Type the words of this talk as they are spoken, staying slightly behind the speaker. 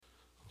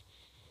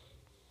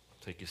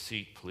Take a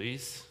seat,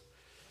 please.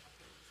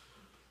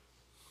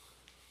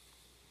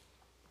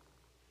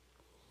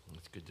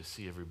 It's good to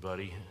see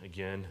everybody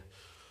again.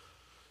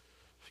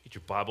 Get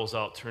your Bibles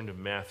out, turn to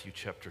Matthew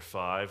chapter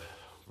 5,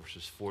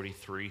 verses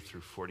 43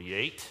 through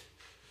 48.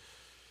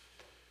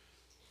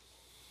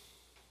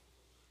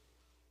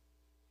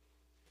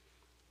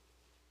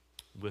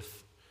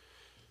 With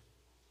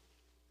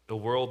a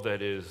world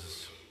that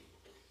is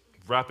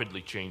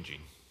rapidly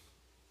changing,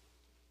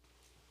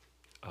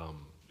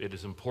 it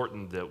is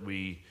important that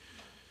we,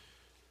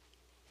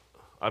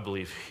 I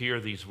believe, hear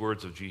these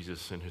words of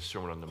Jesus in his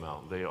Sermon on the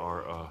Mount. They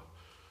are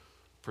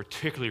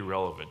particularly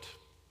relevant,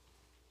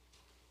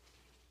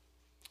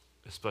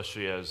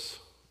 especially as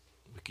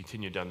we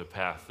continue down the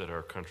path that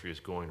our country is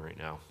going right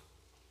now.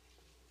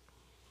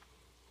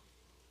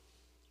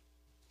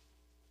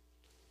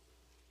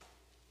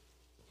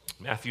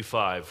 Matthew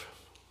 5,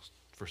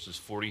 verses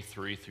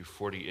 43 through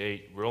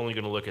 48. We're only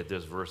going to look at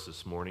this verse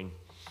this morning.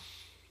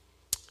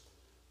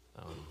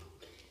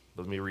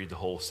 Let me read the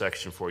whole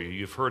section for you.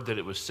 You've heard that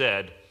it was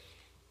said,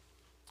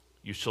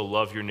 "You shall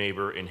love your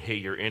neighbor and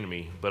hate your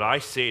enemy. But I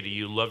say to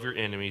you, love your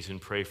enemies and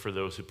pray for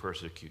those who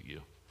persecute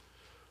you,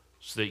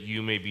 so that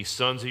you may be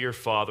sons of your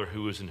Father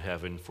who is in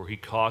heaven. For he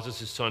causes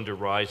his sun to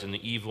rise on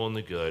the evil and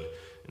the good,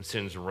 and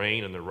sends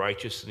rain on the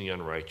righteous and the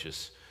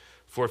unrighteous.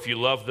 For if you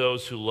love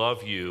those who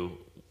love you,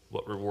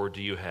 what reward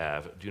do you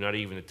have? Do not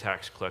even the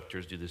tax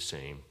collectors do the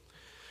same?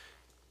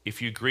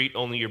 If you greet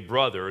only your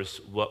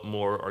brothers, what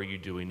more are you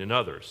doing than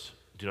others?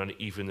 Do not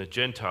even the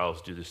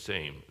Gentiles do the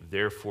same?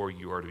 Therefore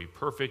you are to be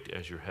perfect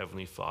as your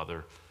heavenly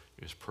Father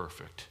is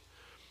perfect."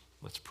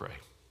 Let's pray.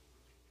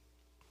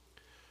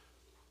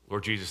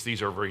 Lord Jesus,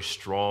 these are very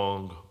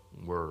strong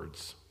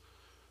words.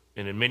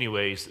 And in many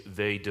ways,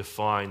 they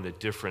define the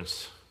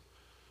difference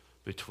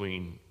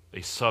between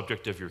a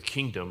subject of your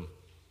kingdom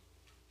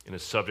and a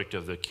subject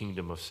of the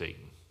kingdom of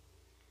Satan.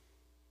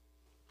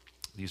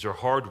 These are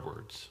hard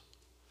words.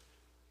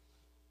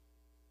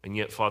 And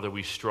yet, Father,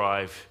 we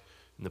strive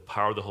in the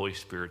power of the Holy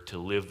Spirit to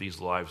live these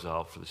lives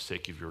out for the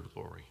sake of your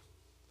glory.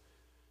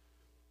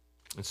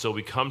 And so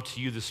we come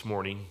to you this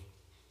morning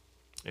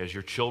as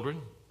your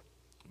children,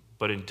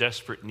 but in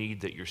desperate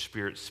need that your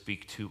Spirit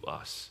speak to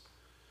us.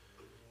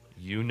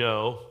 You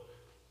know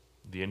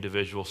the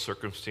individual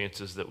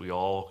circumstances that we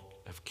all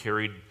have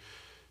carried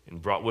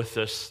and brought with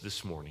us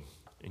this morning.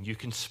 And you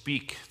can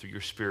speak through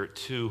your Spirit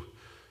to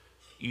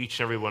each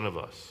and every one of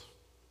us.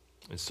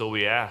 And so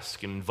we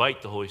ask and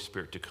invite the Holy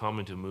Spirit to come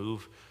and to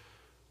move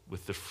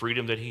with the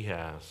freedom that he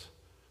has,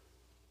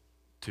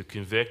 to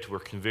convict where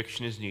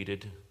conviction is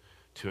needed,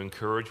 to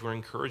encourage where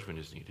encouragement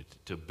is needed,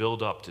 to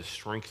build up, to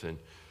strengthen,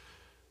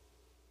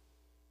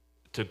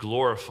 to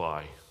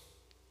glorify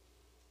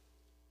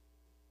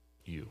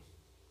you.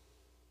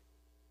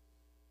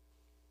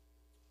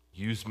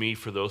 Use me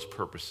for those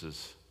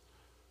purposes.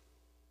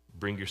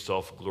 Bring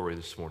yourself glory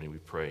this morning, we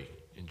pray.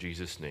 In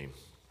Jesus' name,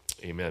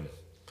 amen.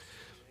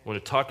 I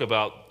want to talk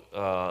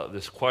about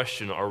this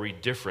question, are we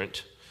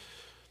different?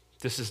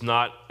 This is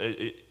not,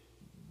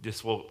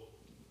 this will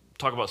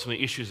talk about some of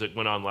the issues that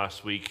went on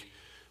last week,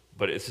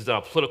 but this is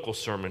not a political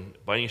sermon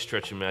by any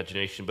stretch of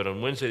imagination. But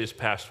on Wednesday this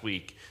past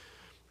week,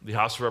 the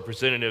House of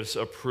Representatives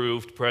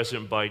approved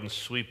President Biden's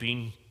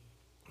sweeping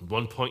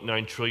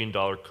 $1.9 trillion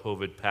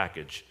COVID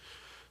package.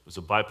 It was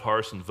a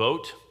bipartisan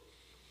vote.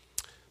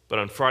 But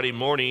on Friday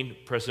morning,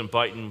 President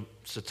Biden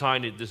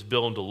signed this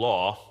bill into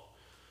law.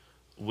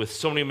 With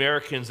so many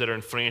Americans that are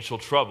in financial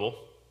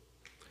trouble,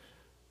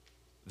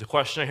 the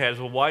question I had is,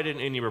 well, why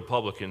didn't any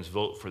Republicans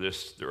vote for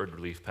this third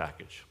relief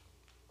package?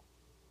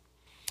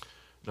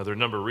 Now, there are a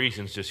number of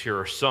reasons. Just here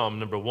are some.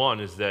 Number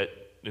one is that,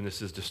 and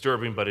this is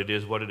disturbing, but it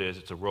is what it is.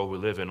 It's a world we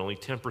live in. Only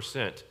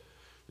 10%,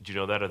 did you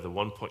know that, of the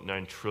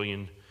 $1.9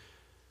 trillion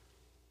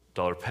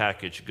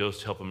package goes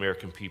to help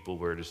American people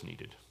where it is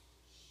needed.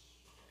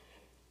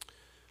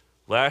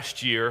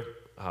 Last year,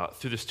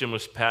 through the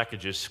stimulus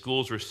packages,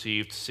 schools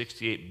received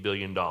 $68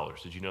 billion.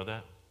 Did you know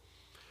that?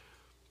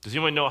 Does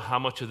anyone know how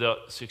much of the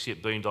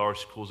 $68 billion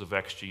schools have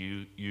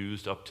actually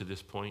used up to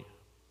this point?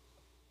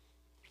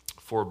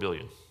 $4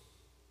 billion.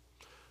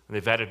 And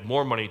they've added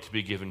more money to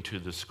be given to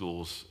the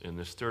schools in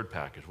this third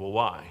package. Well,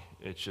 why?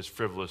 It's just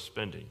frivolous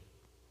spending.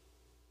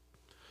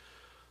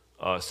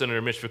 Senator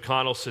Mitch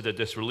McConnell said that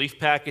this relief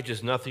package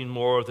is nothing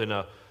more than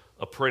a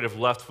parade of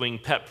left-wing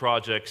pet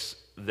projects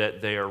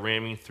that they are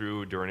ramming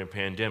through during a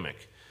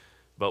pandemic.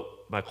 But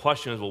my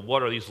question is, well,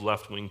 what are these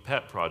left-wing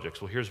pet projects?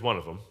 Well, here's one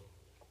of them.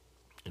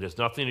 It has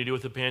nothing to do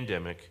with the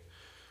pandemic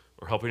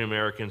or helping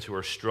Americans who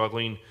are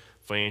struggling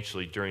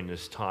financially during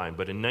this time.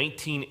 But in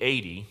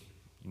 1980,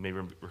 you may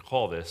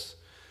recall this,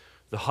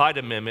 the Hyde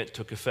Amendment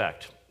took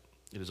effect.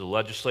 It is a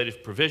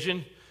legislative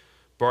provision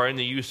barring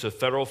the use of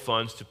federal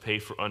funds to pay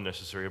for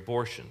unnecessary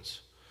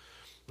abortions.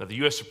 Now, the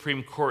U.S.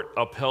 Supreme Court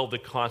upheld the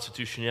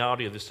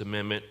constitutionality of this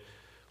amendment,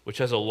 which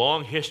has a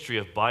long history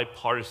of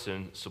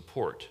bipartisan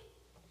support.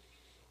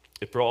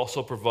 It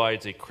also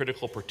provides a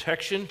critical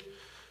protection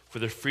for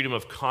the freedom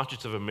of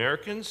conscience of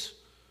Americans,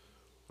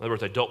 In other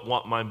words, I don't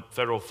want my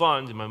federal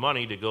funds and my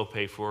money to go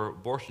pay for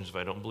abortions if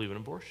I don't believe in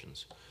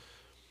abortions.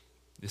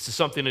 This is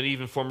something that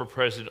even former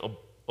President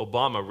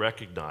Obama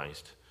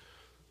recognized.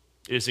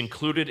 It is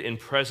included in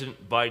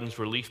President Biden's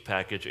relief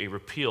package, a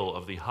repeal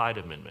of the Hyde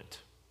Amendment.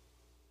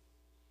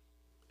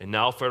 And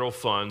now federal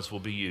funds will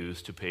be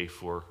used to pay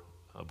for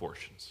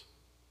abortions.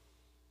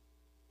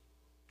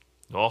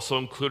 Also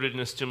included in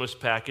the stimulus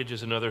package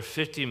is another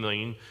 $50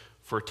 million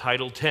for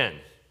Title X.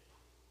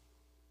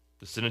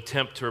 This is an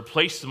attempt to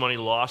replace the money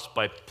lost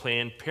by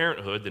Planned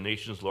Parenthood, the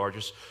nation's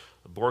largest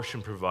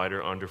abortion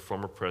provider under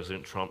former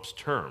President Trump's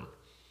term.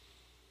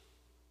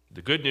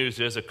 The good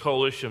news is a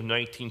coalition of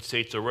 19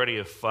 states already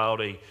have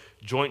filed a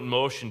joint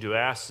motion to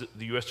ask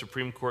the U.S.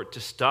 Supreme Court to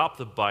stop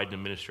the Biden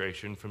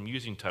administration from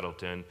using Title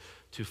X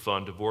to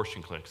fund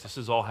abortion clinics. This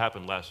has all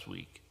happened last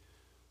week.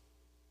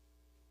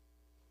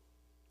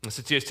 And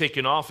since he has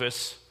taken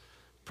office,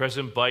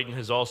 President Biden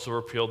has also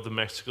repealed the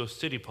Mexico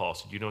City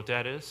policy. Do you know what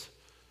that is?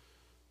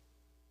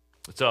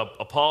 It's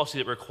a policy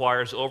that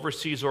requires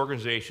overseas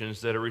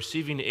organizations that are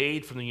receiving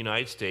aid from the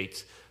United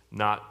States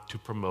not to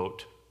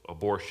promote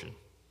abortion.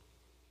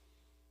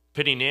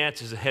 Penny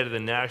Nance is the head of the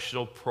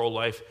national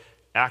pro-life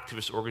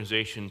activist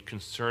organization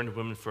Concerned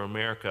Women for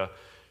America.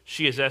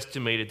 She has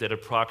estimated that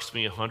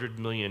approximately $100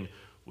 million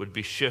would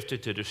be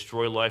shifted to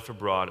destroy life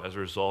abroad as a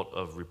result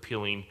of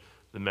repealing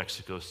the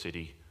Mexico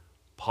City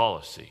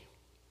policy.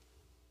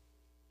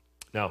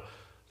 Now,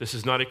 this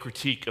is not a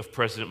critique of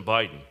President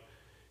Biden.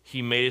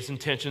 He made his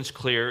intentions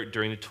clear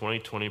during the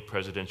 2020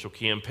 presidential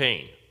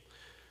campaign.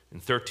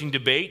 In 13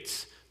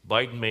 debates,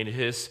 Biden made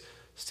his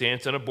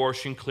stance on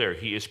abortion clear.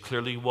 He is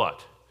clearly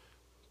what?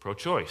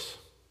 Pro-choice.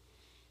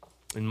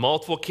 In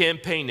multiple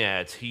campaign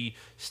ads, he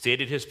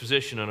stated his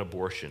position on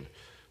abortion.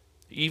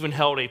 He even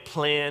held a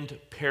Planned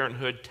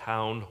Parenthood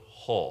town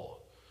hall.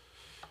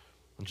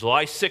 On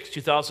July 6,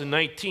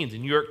 2019, the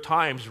New York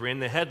Times ran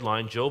the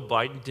headline, "Joe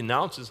Biden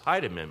denounces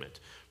Hyde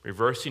Amendment,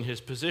 reversing his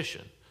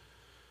position."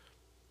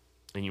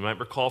 And you might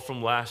recall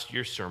from last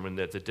year's sermon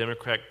that the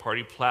Democratic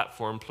Party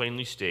platform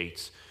plainly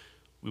states,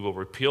 "We will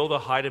repeal the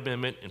Hyde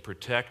Amendment and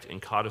protect and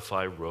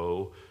codify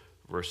Roe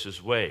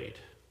versus Wade."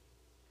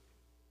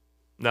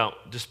 Now,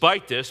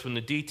 despite this, when the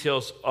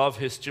details of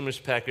his stimulus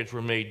package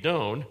were made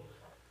known,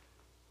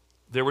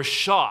 there was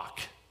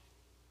shock.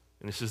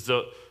 And this is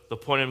the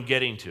point I'm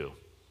getting to.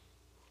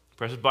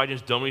 President Biden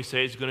has done what he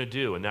says he's going to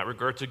do. In that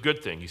regard, it's a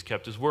good thing. He's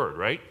kept his word,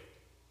 right?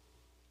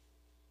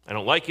 I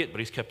don't like it, but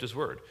he's kept his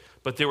word.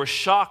 But there was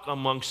shock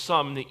among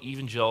some in the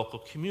evangelical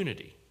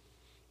community.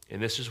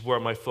 And this is where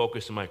my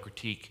focus and my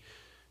critique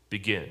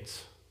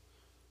begins.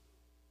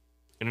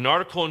 In an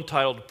article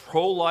entitled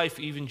 "Pro-Life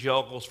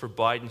Evangelicals for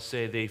Biden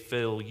Say They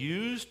Feel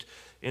Used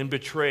and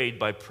Betrayed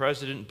by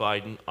President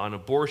Biden on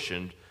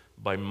Abortion"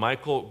 by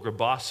Michael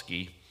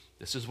Grabowski,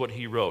 this is what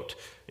he wrote.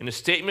 In a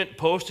statement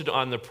posted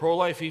on the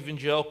Pro-Life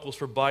Evangelicals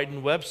for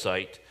Biden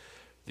website,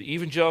 the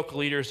evangelical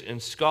leaders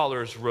and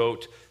scholars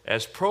wrote,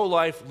 "As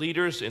pro-life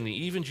leaders in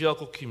the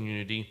evangelical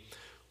community,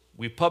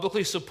 we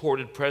publicly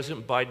supported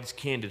President Biden's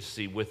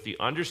candidacy with the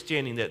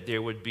understanding that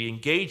there would be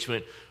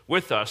engagement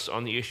with us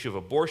on the issue of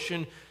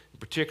abortion,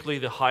 particularly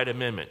the Hyde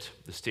Amendment,"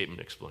 the statement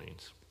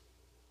explains.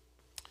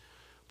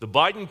 The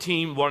Biden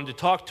team wanted to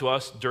talk to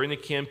us during the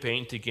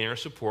campaign to gain our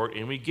support,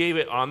 and we gave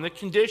it on the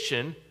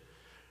condition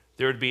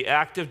there would be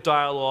active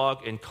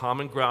dialogue and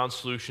common ground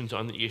solutions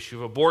on the issue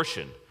of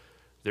abortion.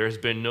 There has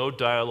been no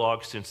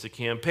dialogue since the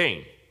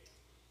campaign.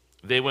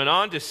 They went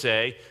on to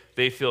say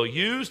they feel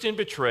used and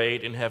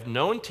betrayed and have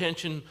no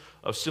intention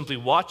of simply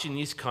watching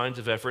these kinds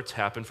of efforts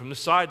happen from the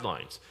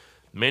sidelines.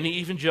 Many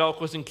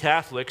evangelicals and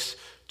Catholics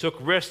took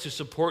risks to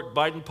support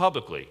Biden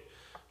publicly.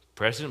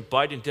 President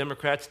Biden and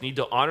Democrats need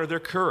to honor their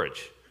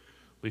courage.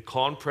 We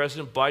call on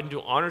President Biden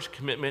to honor his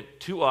commitment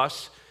to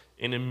us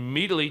and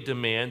immediately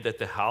demand that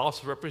the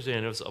House of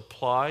Representatives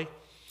apply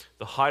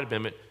the Hyde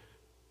Amendment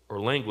or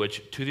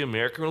language to the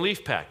American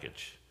Relief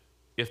Package.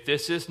 If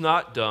this is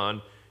not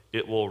done,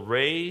 it will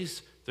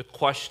raise the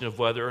question of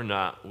whether or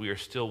not we are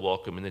still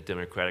welcome in the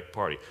Democratic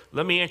Party.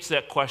 Let me answer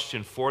that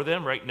question for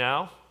them right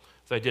now.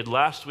 As I did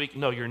last week,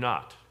 no, you're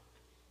not.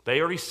 They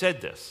already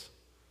said this.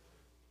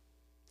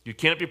 You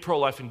can't be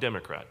pro-life and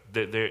Democrat.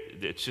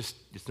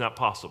 It's not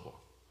possible.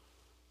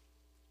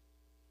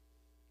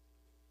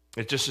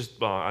 It just is,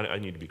 I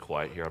need to be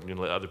quiet here. I'm going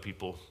to let other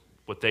people,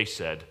 what they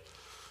said,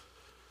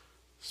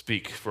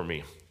 speak for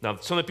me. Now,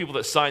 some of the people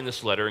that signed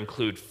this letter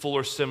include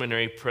Fuller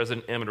Seminary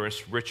President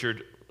Emeritus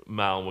Richard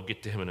Mouw. We'll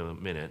get to him in a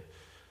minute.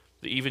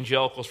 The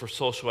Evangelicals for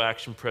Social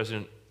Action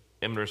President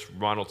Emeritus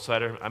Ronald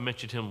Sider. I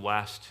mentioned him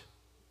a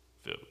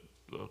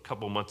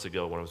couple of months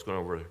ago when I was going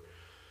over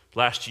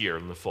last year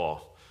in the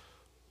fall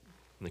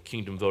in the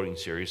Kingdom Voting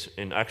Series.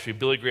 And actually,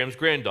 Billy Graham's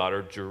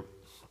granddaughter, I don't know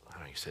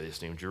how you say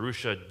this name,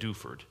 Jerusha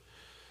Duford.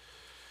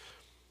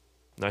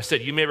 And I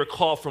said, you may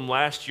recall from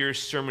last year's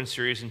sermon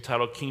series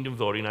entitled Kingdom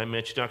Voting, I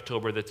mentioned in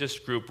October that this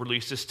group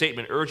released a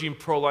statement urging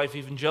pro-life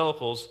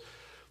evangelicals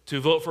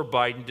to vote for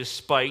Biden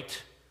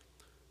despite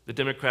the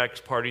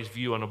Democratic Party's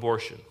view on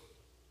abortion.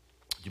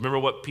 Do you remember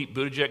what Pete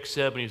Buttigieg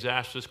said when he was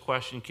asked this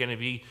question, can it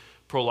be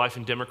pro-life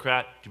and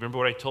Democrat, do you remember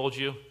what I told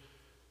you?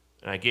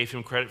 And I gave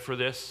him credit for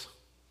this.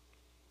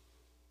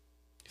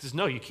 He says,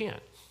 no, you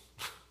can't.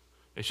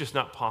 It's just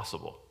not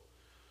possible.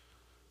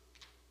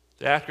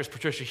 The actress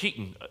Patricia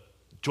Heaton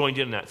joined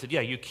in that, said,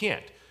 yeah, you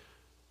can't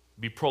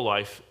be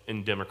pro-life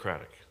and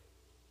Democratic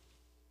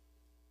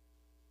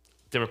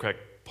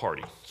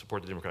Party,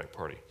 support the Democratic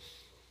Party.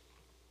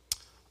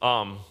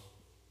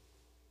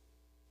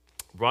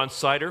 Ron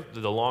Sider,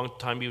 the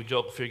longtime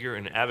evangelical figure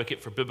and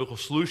advocate for biblical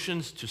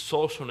solutions to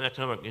social and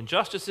economic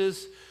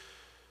injustices,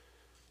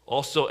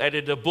 also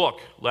edited a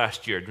book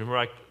last year. Remember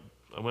I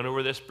went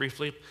over this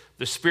briefly?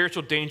 The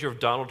Spiritual Danger of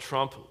Donald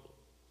Trump,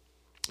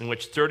 in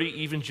which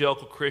 30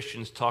 evangelical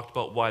Christians talked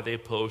about why they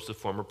opposed the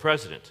former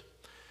president.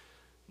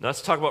 Now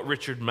let's talk about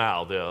Richard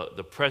Mouw,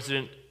 the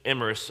president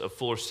emeritus of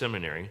Fuller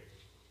Seminary.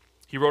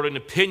 He wrote an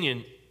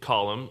opinion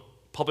column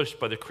published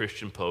by the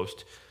Christian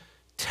Post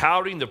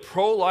touting the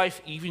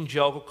pro-life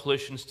evangelical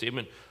coalition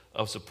statement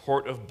of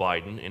support of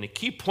Biden. And a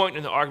key point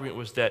in the argument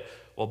was that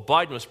while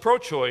Biden was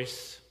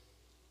pro-choice,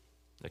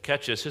 now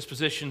catch this, his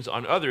positions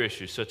on other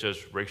issues such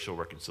as racial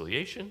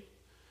reconciliation,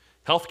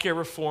 healthcare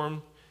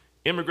reform,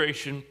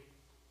 immigration,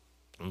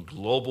 and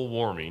global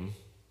warming,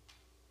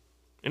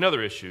 and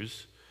other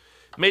issues,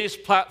 made his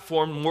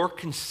platform more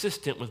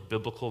consistent with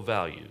biblical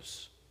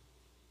values.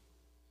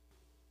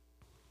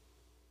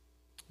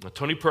 Now,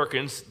 Tony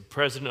Perkins,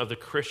 president of the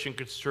Christian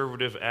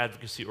conservative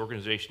advocacy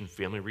organization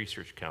Family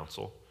Research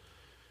Council,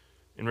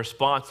 in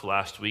response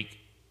last week,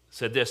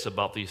 said this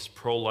about these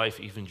pro-life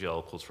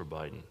evangelicals for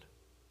Biden.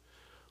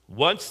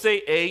 Once they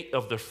ate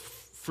of the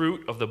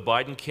fruit of the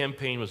Biden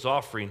campaign was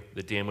offering,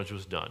 the damage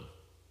was done.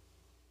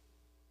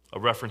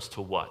 A reference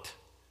to what?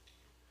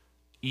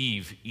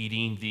 Eve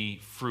eating the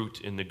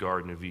fruit in the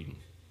Garden of Eden.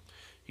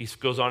 He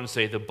goes on to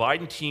say, the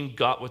Biden team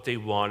got what they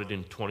wanted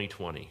in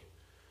 2020.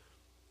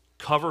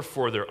 Cover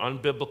for their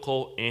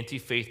unbiblical,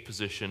 anti-faith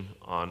position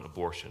on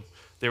abortion.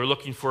 They were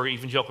looking for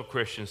evangelical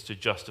Christians to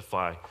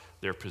justify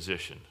their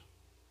position.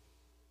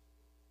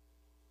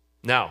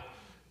 Now,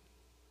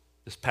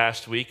 this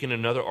past week in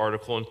another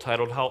article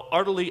entitled How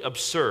Utterly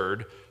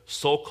Absurd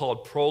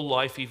So-Called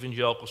Pro-Life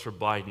Evangelicals for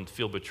Biden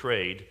Feel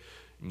Betrayed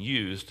and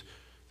Used,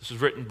 this was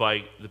written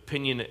by the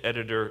opinion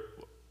editor,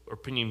 or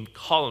opinion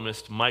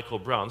columnist Michael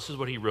Brown. This is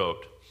what he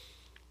wrote.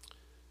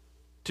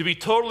 To be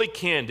totally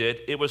candid,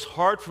 it was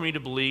hard for me to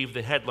believe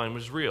the headline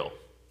was real.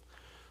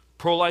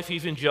 Pro-life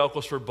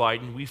evangelicals for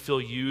Biden, we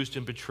feel used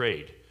and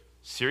betrayed.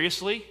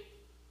 Seriously?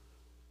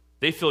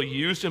 They feel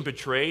used and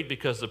betrayed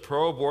because the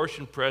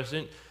pro-abortion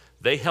president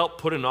they helped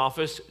put in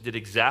office did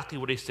exactly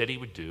what he said he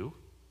would do?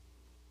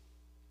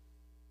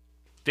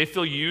 They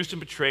feel used and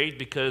betrayed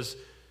because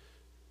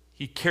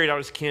he carried out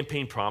his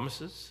campaign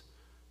promises?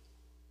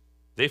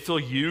 They feel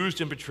used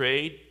and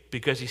betrayed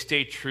because he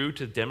stayed true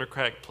to the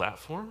Democratic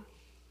platform?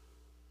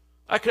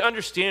 I could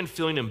understand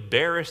feeling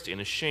embarrassed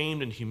and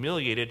ashamed and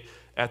humiliated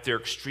at their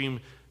extreme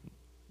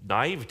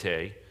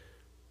naivete,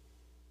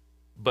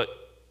 but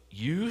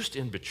used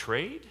and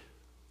betrayed?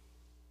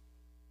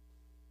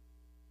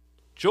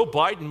 Joe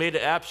Biden made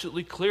it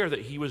absolutely clear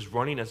that he was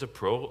running as a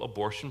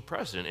pro-abortion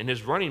president, and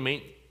his running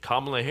mate,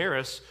 Kamala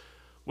Harris,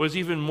 was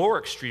even more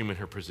extreme in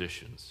her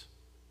positions.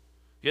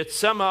 Yet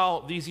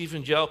somehow these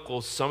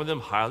evangelicals, some of them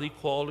highly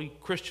quality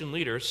Christian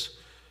leaders,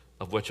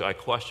 of which I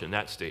question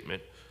that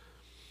statement,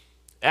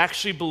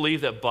 actually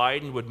believe that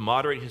Biden would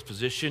moderate his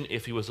position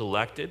if he was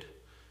elected.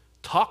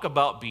 Talk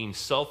about being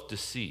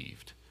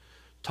self-deceived.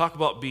 Talk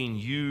about being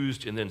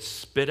used and then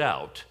spit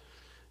out.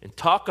 And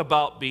talk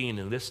about being,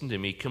 and listen to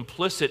me,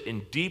 complicit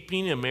in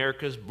deepening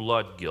America's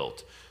blood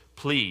guilt.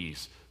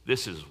 Please,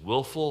 this is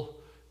willful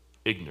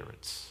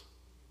ignorance.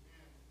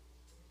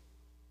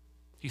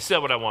 He said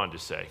what I wanted to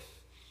say.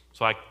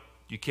 So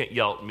you can't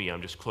yell at me,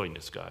 I'm just quoting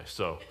this guy.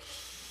 So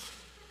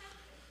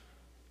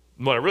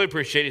what I really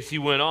appreciate is he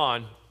went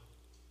on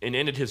and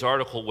ended his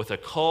article with a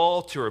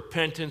call to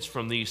repentance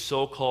from these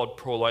so-called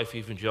pro-life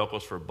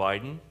evangelicals for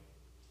Biden.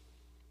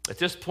 At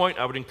this point,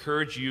 I would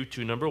encourage you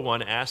to, number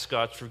one, ask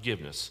God's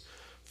forgiveness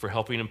for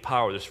helping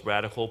empower this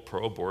radical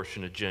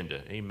pro-abortion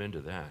agenda. Amen to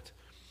that.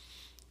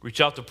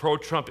 Reach out to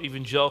pro-Trump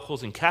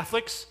evangelicals and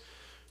Catholics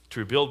to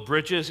rebuild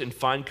bridges and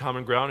find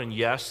common ground. And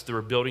yes, the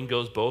rebuilding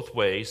goes both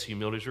ways.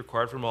 Humility is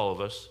required from all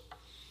of us.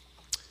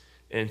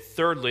 And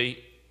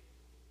thirdly,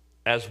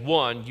 as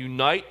one,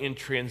 unite in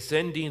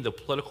transcending the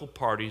political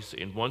parties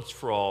and once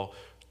for all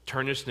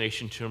turn this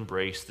nation to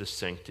embrace the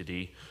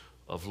sanctity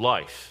of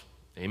life.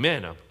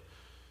 Amen. A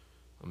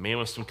man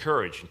with some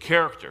courage and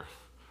character,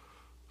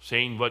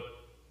 saying what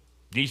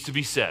needs to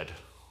be said.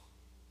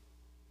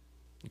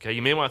 Okay,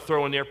 you may want to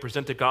throw in there,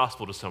 present the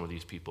gospel to some of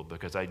these people,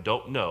 because I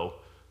don't know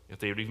if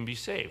they would even be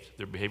saved.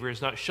 Their behavior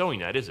is not showing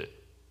that, is it?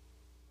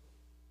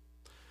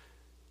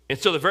 And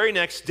so the very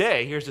next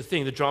day, here's the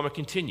thing, the drama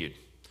continued.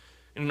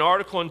 In an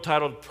article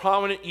entitled,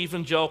 Prominent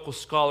Evangelical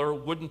Scholar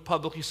Wouldn't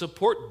Publicly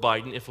Support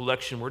Biden If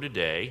Election Were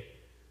Today,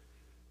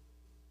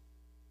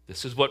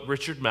 this is what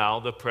Richard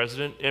Mouw, the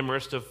president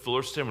emeritus of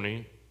Fuller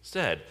Seminary,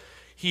 said.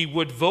 he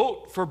would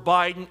vote for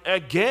Biden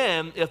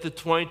again if the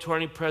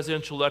 2020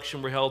 presidential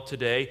election were held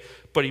today,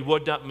 but he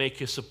would not make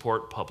his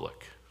support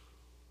public.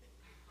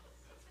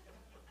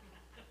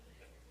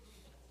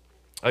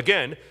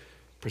 Again,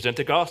 present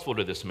the gospel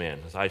to this man,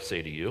 as I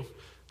say to you.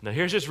 Now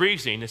here's his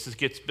reasoning. This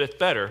gets a bit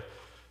better.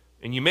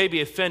 And you may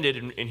be offended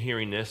in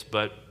hearing this,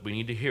 but we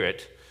need to hear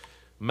it.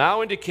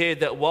 Mao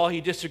indicated that while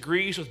he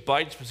disagrees with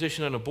Biden's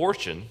position on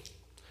abortion,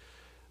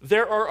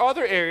 there are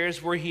other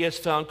areas where he has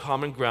found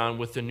common ground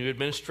with the new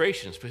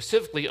administration,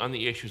 specifically on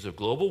the issues of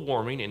global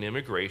warming and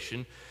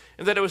immigration,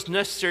 and that it was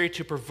necessary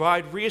to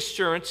provide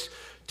reassurance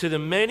to the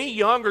many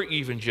younger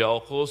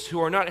evangelicals who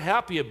are not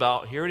happy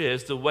about, here it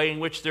is, the way in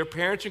which their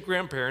parents and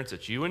grandparents,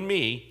 that's you and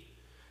me,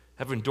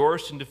 have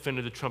endorsed and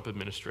defended the Trump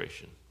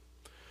administration.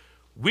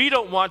 We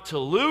don't want to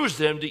lose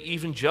them to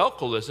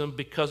evangelicalism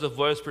because of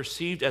what is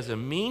perceived as a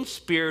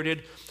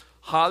mean-spirited,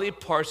 highly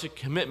partisan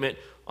commitment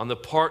on the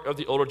part of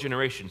the older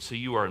generation. So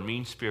you are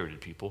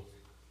mean-spirited, people.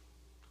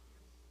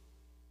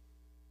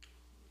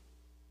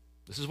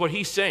 This is what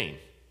he's saying.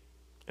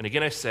 And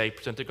again, I say,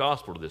 present the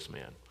gospel to this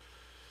man.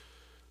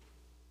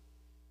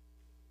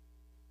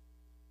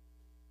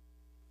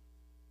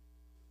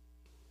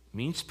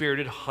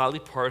 Mean-spirited, highly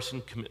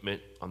partisan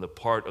commitment on the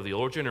part of the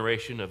older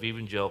generation of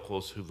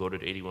evangelicals who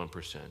voted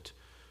 81%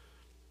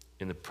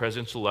 in the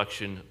presidential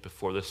election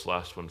before this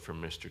last one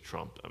from Mr.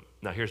 Trump.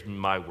 Now, here's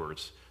my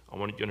words. I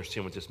want you to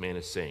understand what this man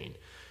is saying.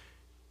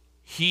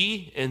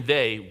 He and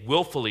they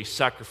willfully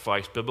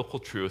sacrifice biblical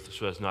truth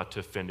so as not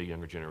to offend a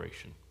younger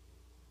generation.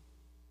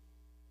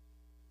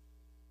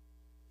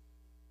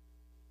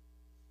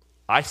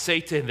 I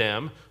say to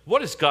them,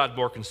 what is God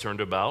more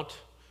concerned about?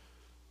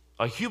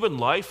 A human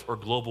life or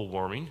global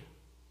warming?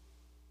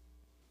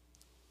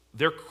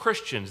 They're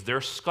Christians,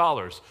 they're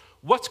scholars.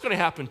 What's going to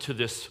happen to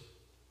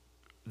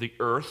the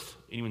earth?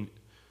 Even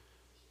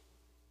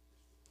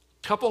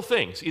couple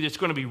things. Either it's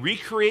going to be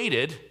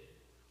recreated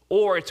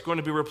or it's going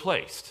to be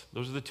replaced.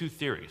 Those are the two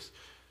theories.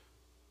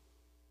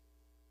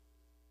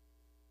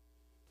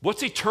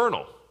 What's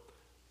eternal?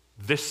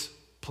 This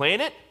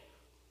planet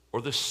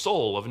or the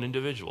soul of an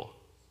individual?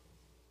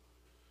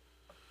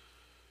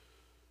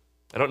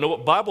 I don't know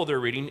what Bible they're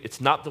reading. It's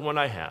not the one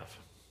I have.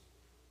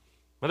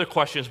 Another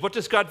question is, what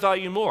does God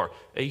value more?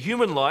 A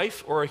human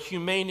life or a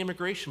humane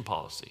immigration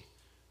policy?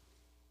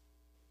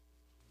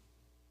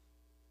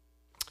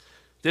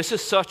 This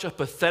is such a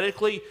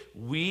pathetically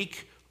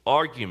weak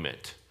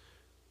argument.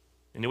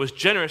 And it was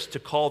generous to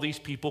call these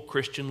people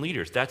Christian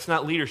leaders. That's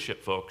not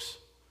leadership, folks.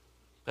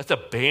 That's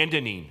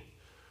abandoning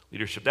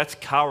leadership. That's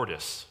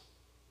cowardice.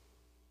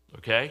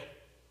 Okay?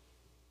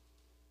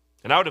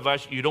 And I would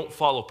advise you don't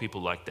follow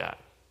people like that.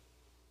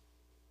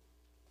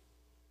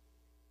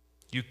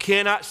 You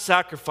cannot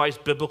sacrifice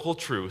biblical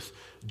truth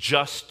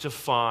just to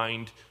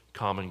find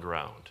common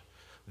ground.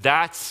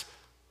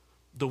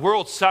 The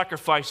world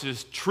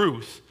sacrifices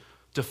truth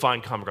to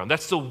find common ground.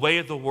 That's the way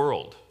of the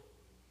world,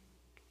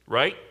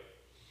 right?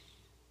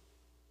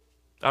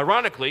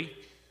 Ironically,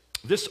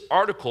 this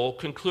article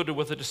concluded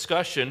with a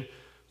discussion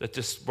that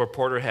this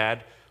reporter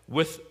had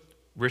with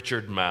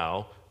Richard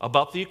Mao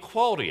about the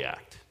Equality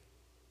Act.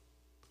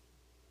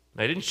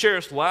 I didn't share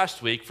this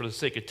last week for the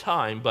sake of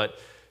time, but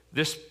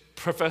this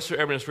Professor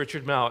Emeritus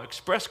Richard Mao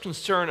expressed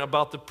concern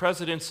about the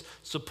president's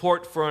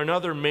support for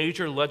another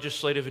major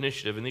legislative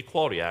initiative in the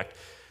Equality Act.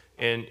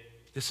 And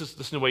listen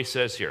to the way he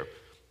says here.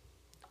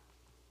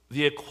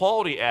 The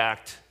Equality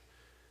Act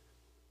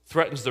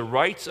threatens the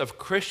rights of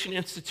Christian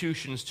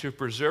institutions to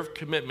preserve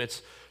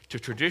commitments to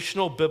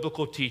traditional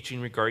biblical teaching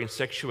regarding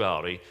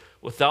sexuality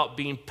without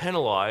being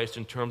penalized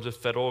in terms of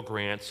federal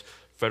grants,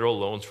 federal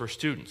loans for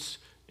students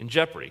in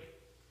jeopardy.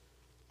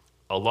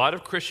 A lot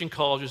of Christian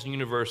colleges and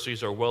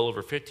universities are well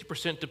over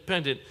 50%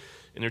 dependent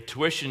in their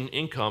tuition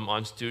income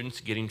on students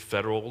getting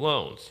federal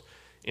loans.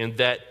 And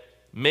that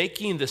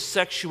making the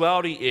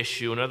sexuality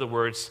issue, in other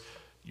words,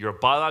 you're a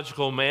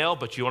biological male,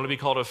 but you want to be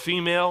called a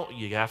female,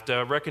 you have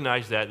to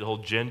recognize that, the whole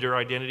gender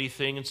identity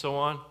thing and so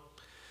on.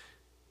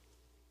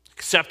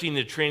 Accepting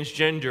the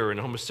transgender and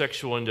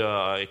homosexual into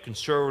a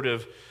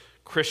conservative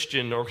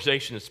Christian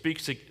organization that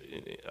speaks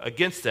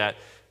against that,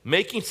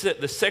 making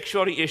the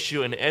sexuality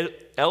issue an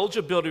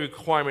eligibility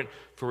requirement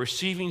for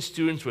receiving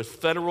students with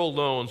federal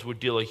loans would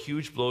deal a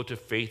huge blow to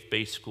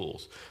faith-based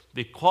schools.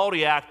 The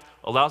Equality Act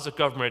allows the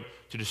government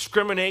to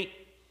discriminate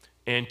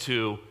and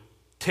to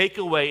take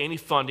away any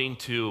funding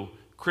to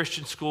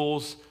Christian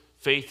schools,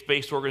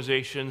 faith-based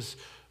organizations,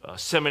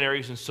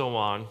 seminaries, and so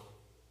on.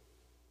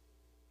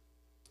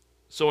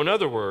 So in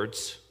other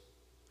words,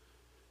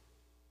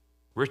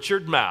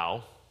 Richard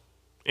Mao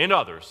and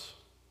others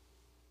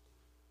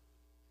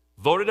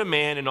voted a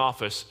man in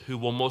office who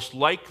will most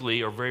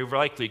likely, or very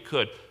likely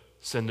could,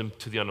 send him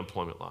to the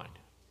unemployment line.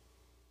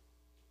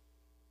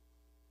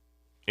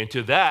 And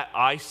to that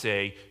I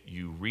say,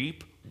 you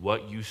reap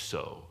what you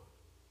sow.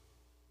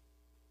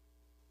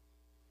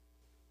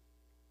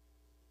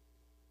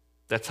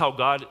 That's how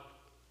God,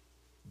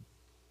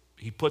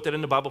 He put that in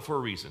the Bible for a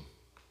reason,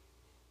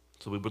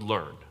 so we would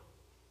learn.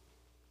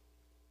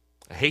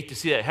 I hate to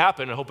see that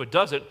happen. I hope it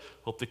doesn't.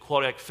 Hope the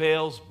Quality Act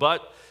fails,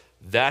 but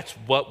that's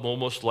what will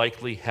most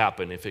likely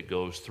happen if it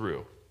goes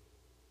through.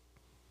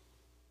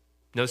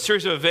 Now, the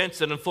series of events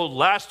that unfolded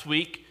last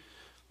week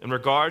in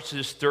regards to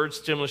this third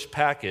stimulus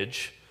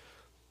package,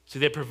 see,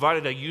 they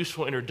provided a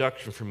useful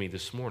introduction for me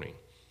this morning.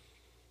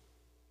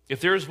 If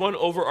there is one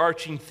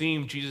overarching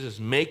theme Jesus is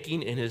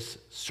making in his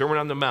Sermon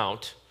on the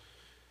Mount,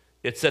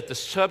 it's that the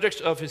subjects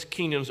of his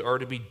kingdoms are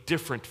to be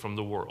different from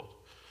the world.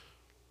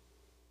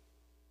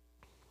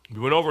 We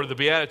went over the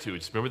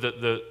Beatitudes. Remember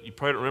you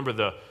probably don't remember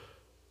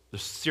the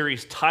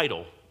series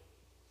title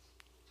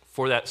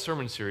for that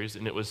sermon series,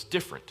 and it was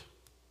different.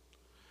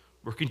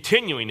 We're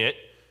continuing it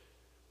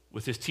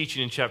with his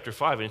teaching in chapter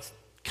 5, and it's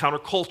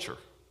counterculture.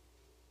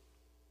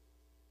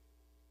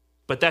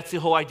 But that's the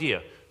whole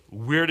idea.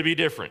 We're to be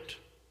different.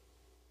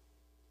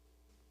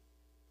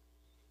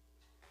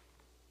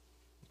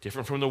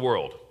 Different from the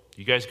world.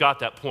 You guys got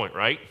that point,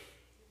 right?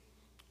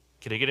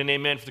 Can I get an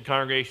amen for the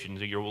congregation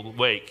that you're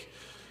awake?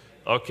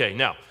 Okay,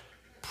 now,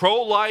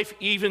 pro-life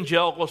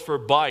evangelicals for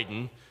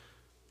Biden,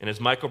 and as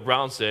Michael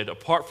Brown said,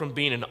 apart from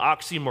being an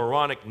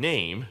oxymoronic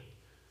name,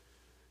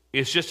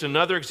 is just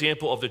another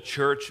example of the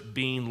church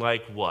being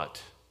like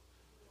what?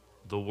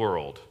 The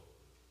world.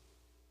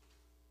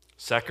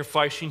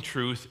 Sacrificing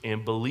truth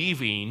and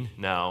believing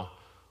now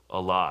a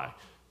lie.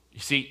 You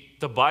see,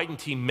 the Biden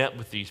team met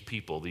with these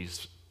people,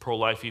 these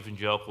pro-life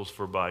evangelicals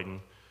for Biden,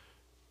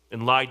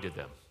 and lied to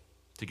them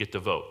to get the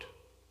vote.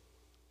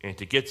 And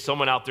to get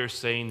someone out there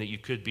saying that you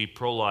could be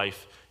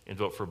pro-life and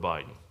vote for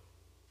Biden.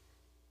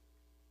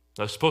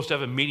 I was supposed to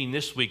have a meeting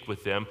this week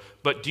with them,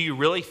 but do you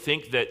really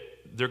think that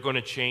they're going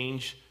to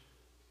change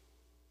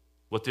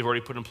what they've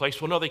already put in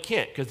place? Well, no, they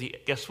can't, because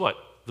guess what?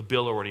 The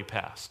bill already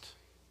passed.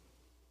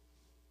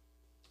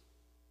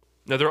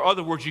 Now, there are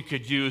other words you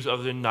could use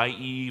other than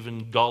naive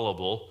and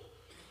gullible.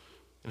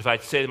 And if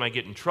I'd say them, I'd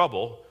get in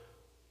trouble.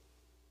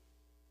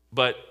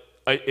 But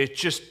it's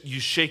just, you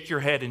shake your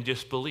head in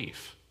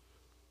disbelief.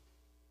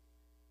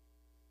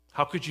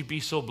 How could you be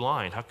so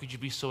blind? How could you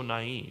be so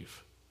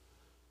naive?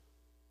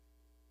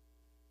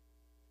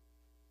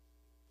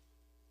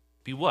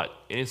 Be what?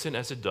 Innocent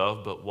as a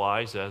dove, but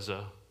wise as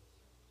a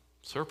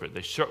serpent.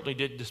 They certainly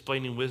did display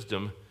any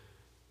wisdom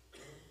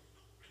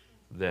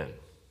then.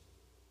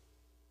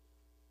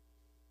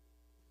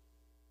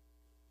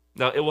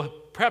 Now, it will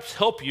perhaps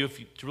help you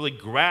to really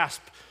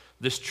grasp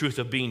this truth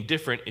of being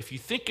different if you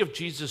think of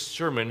Jesus'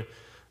 sermon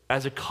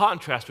as a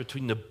contrast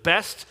between the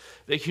best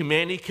that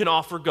humanity can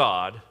offer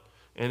God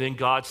and then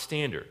God's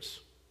standards.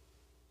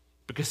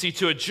 Because see,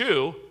 to a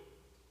Jew,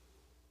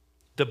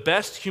 the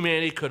best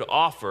humanity could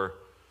offer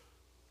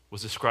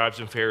was the scribes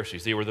and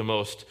Pharisees. They were the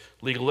most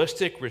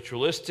legalistic,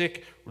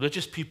 ritualistic,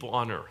 religious people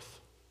on earth.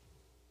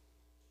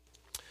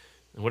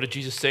 And what did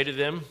Jesus say to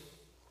them?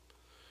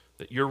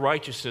 That your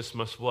righteousness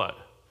must what?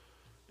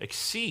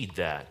 Exceed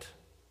that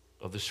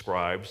of the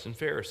scribes and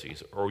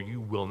Pharisees, or you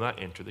will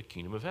not enter the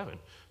kingdom of heaven.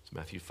 It's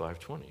Matthew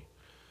 5:20.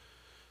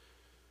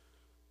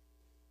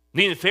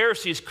 Meaning the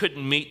Pharisees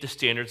couldn't meet the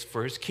standards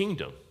for his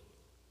kingdom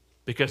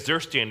because their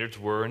standards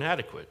were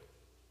inadequate.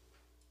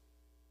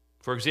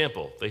 For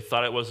example, they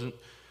thought it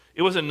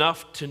was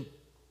enough to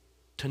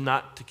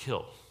not to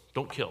kill.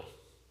 Don't kill.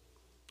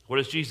 What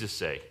does Jesus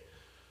say?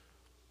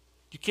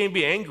 You can't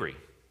be angry.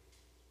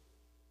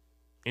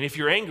 And if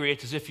you're angry,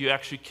 it's as if you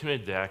actually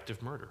committed the act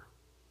of murder.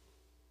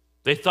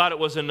 They thought it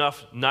was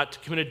enough not to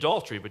commit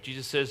adultery, but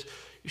Jesus says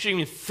you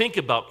shouldn't even think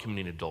about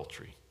committing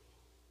adultery.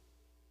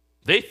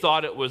 They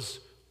thought it was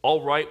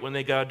all right when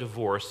they got a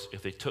divorce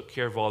if they took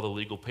care of all the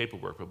legal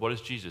paperwork. But what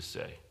does Jesus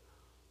say?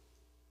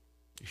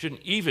 You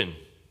shouldn't even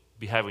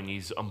be having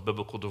these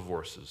unbiblical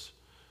divorces.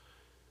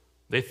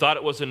 They thought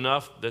it was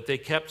enough that they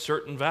kept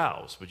certain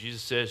vows. But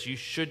Jesus says you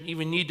shouldn't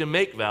even need to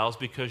make vows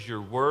because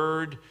your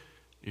word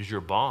is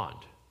your bond.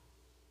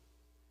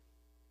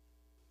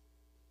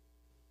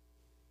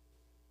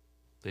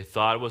 They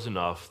thought it was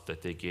enough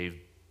that they gave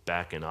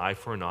back an eye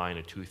for an eye and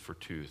a tooth for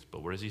tooth.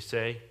 But what does he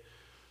say?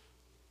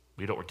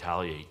 We don't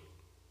retaliate.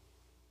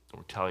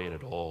 Don't retaliate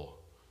at all.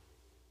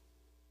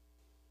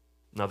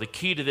 Now, the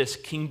key to this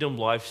kingdom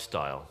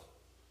lifestyle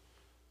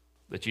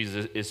that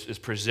Jesus is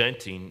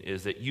presenting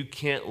is that you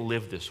can't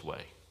live this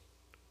way.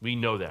 We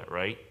know that,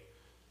 right?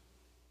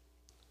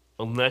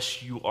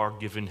 Unless you are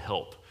given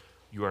help.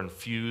 You are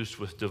infused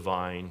with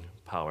divine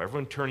power.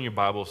 Everyone turn your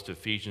Bibles to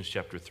Ephesians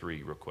chapter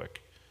 3 real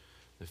quick.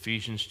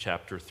 Ephesians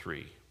chapter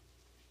 3.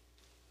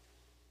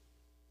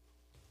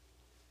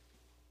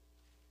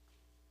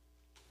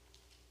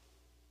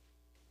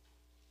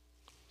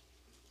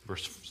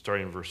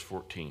 Starting in verse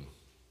 14.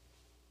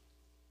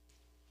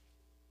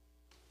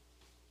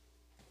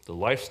 The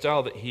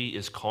lifestyle that he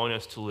is calling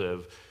us to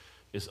live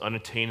is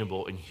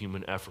unattainable in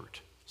human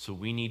effort. So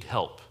we need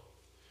help.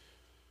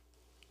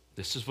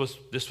 This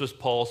was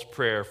Paul's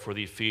prayer for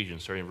the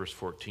Ephesians, starting in verse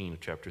 14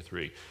 of chapter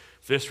 3.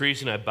 For this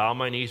reason, I bow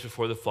my knees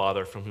before the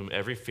Father, from whom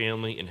every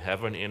family in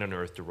heaven and on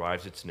earth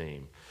derives its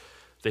name,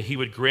 that he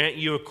would grant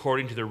you,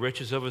 according to the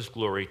riches of his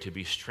glory, to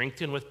be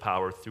strengthened with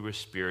power through his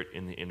Spirit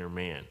in the inner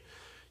man.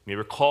 You may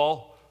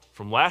recall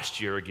from last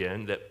year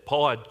again that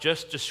Paul had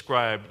just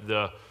described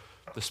the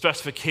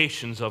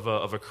specifications of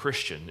a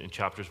Christian in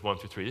chapters 1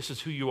 through 3. This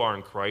is who you are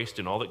in Christ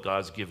and all that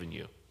God's given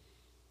you.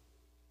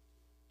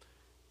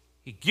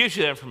 He gives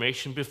you that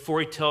information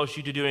before he tells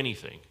you to do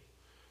anything,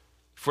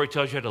 before he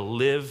tells you how to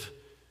live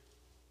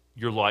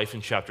your life in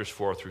chapters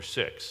 4 through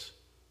 6.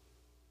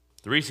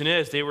 The reason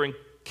is they were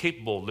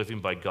incapable of living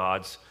by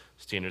God's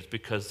standards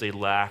because they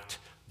lacked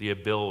the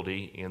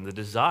ability and the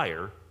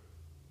desire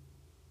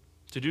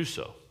to do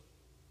so.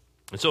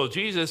 And so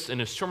Jesus, in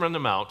his Sermon on the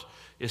Mount,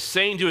 is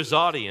saying to his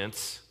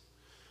audience,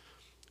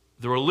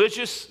 the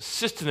religious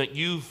system that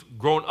you've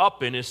grown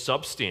up in is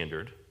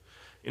substandard,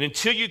 and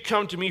until you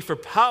come to me for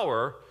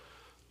power,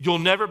 you'll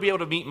never be able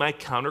to meet my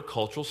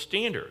countercultural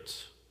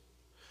standards.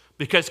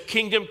 Because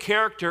kingdom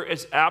character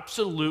is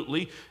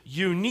absolutely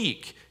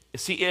unique.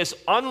 See, it is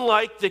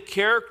unlike the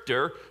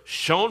character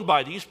shown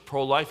by these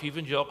pro-life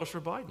evangelicals for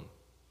Biden.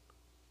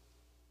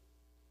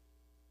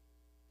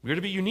 We're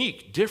to be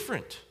unique,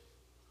 different.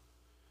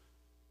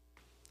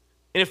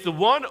 And if the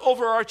one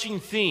overarching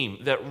theme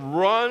that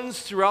runs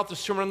throughout the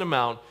Sermon on the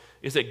Mount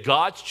is that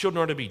God's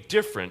children are to be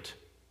different,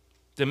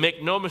 then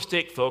make no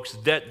mistake, folks,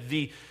 that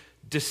the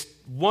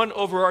one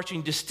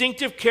overarching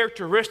distinctive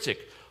characteristic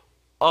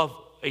of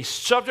a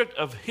subject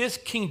of his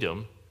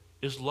kingdom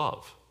is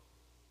love.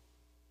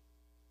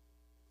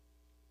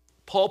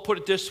 Paul put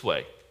it this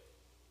way.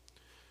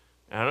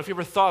 I don't know if you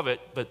ever thought of it,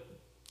 but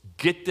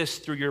get this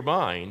through your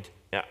mind,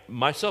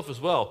 myself as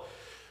well.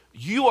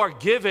 You are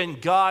given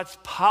God's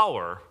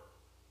power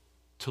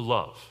to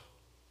love.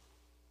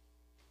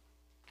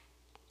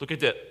 Look at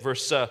that,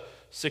 verse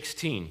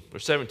 16 or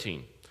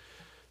 17.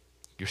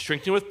 You're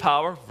strengthened with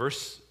power,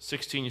 verse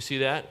 16, you see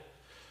that?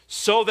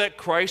 So that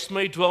Christ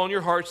may dwell in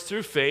your hearts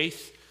through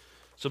faith.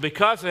 So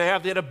because I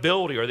have that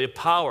ability or the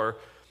power,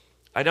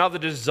 I now have the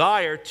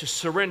desire to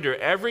surrender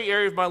every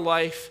area of my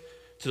life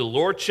to the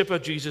lordship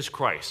of Jesus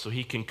Christ. So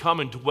he can come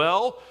and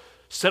dwell,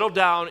 settle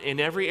down in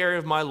every area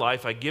of my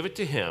life. I give it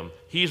to him.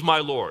 He's my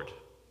Lord.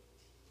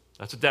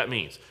 That's what that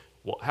means.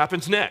 What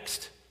happens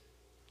next?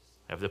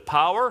 I have the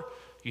power.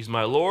 He's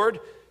my Lord.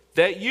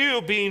 That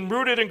you, being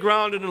rooted and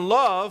grounded in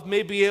love,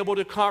 may be able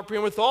to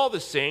comprehend with all the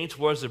saints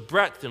what is the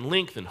breadth and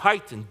length and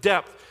height and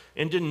depth,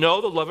 and to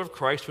know the love of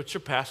Christ which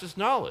surpasses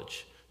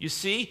knowledge. You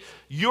see,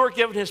 you're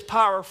given his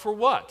power for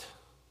what?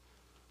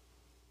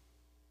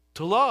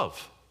 To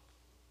love.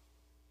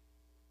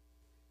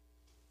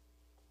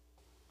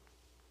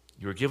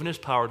 You're given his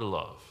power to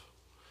love.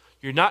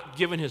 You're not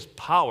given his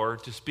power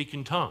to speak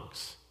in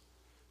tongues.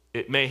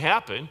 It may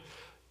happen.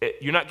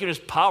 You're not given his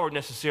power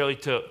necessarily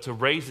to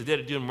raise the dead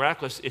and do the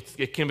miraculous.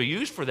 It can be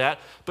used for that,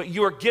 but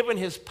you are given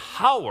his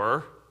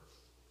power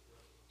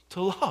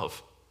to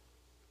love.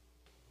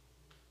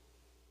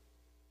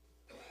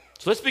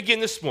 So let's begin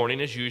this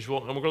morning as usual,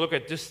 and we're going to look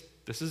at this.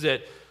 This is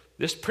it.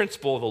 This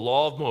principle of the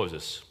law of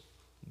Moses,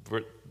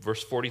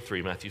 verse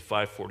 43, Matthew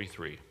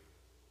 5:43.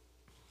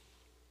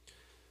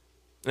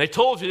 And I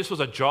told you this was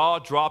a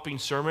jaw-dropping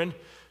sermon.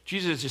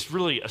 Jesus is just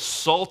really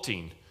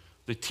assaulting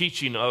the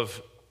teaching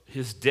of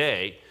his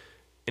day,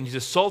 and he's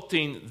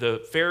assaulting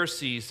the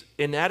Pharisees'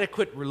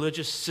 inadequate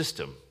religious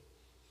system,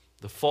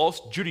 the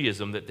false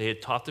Judaism that they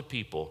had taught the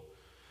people.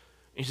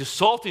 And he's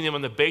assaulting them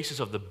on the basis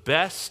of the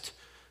best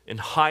and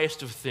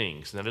highest of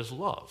things, and that is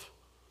love.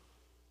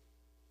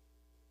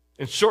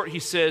 In short, he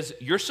says,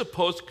 your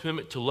supposed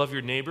commitment to love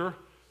your neighbor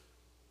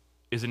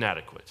is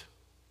inadequate.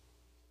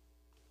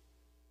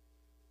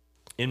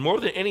 And more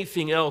than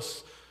anything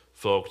else,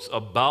 folks,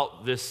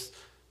 about this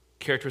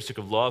characteristic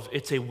of love,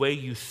 it's a way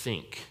you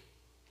think.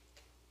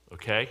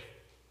 Okay?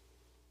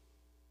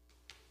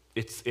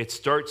 It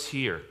starts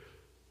here.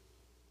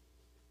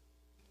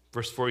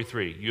 Verse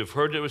 43, you have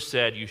heard that it was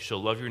said, you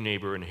shall love your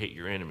neighbor and hate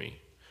your enemy.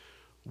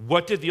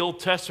 What did the Old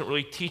Testament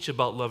really teach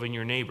about loving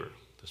your neighbor?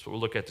 That's what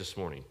we'll look at this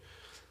morning.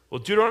 Well,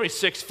 Deuteronomy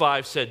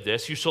 6:5 said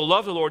this, you shall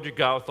love the Lord your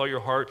God with all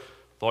your heart,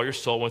 with all your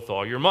soul, with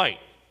all your might.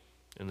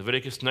 In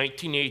Leviticus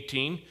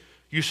 19:18,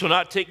 you shall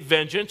not take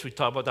vengeance, we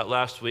talked about that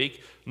last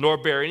week, nor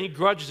bear any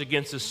grudges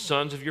against the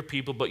sons of your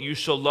people, but you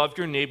shall love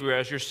your neighbor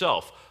as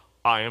yourself.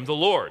 I am the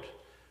Lord.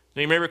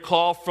 Now you may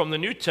recall from the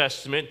New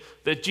Testament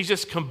that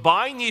Jesus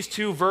combined these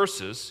two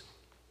verses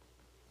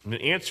in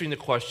answering the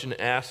question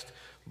asked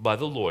by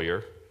the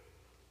lawyer,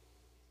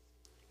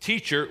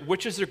 teacher,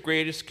 which is the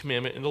greatest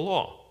commandment in the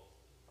law?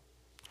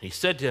 He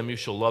said to him, you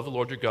shall love the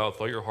Lord your God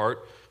with all your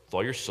heart, with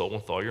all your soul,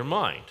 and with all your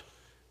mind.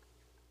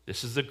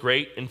 This is the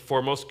great and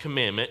foremost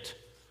commandment.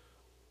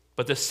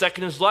 But the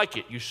second is like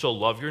it. You shall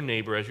love your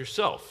neighbor as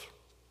yourself.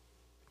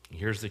 And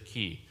here's the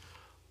key.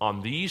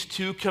 On these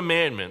two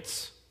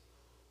commandments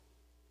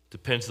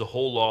depends the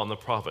whole law and the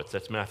prophets.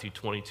 That's Matthew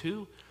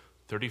 22,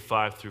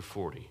 35 through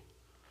 40.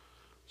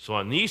 So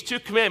on these two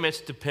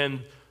commandments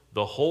depend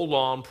the whole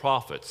law and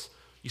prophets.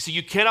 You see,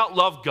 you cannot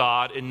love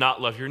God and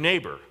not love your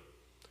neighbor.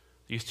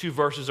 These two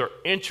verses are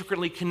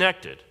intricately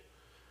connected.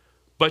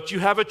 But you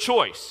have a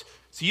choice.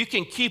 So you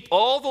can keep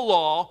all the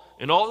law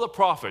and all the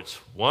prophets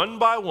one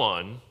by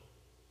one,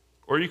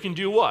 or you can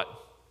do what?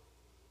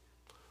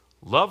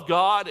 Love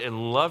God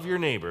and love your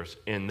neighbors,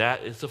 and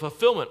that is the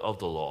fulfillment of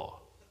the law.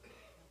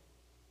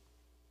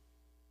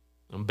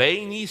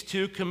 Obeying these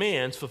two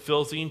commands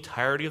fulfills the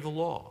entirety of the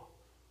law.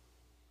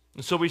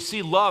 And so we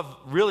see love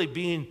really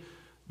being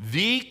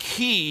the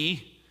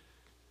key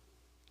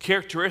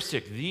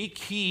characteristic, the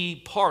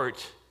key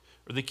part,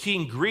 or the key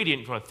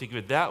ingredient, if you want to think of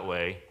it that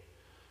way,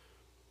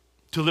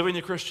 to living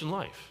the Christian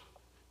life.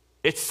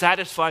 It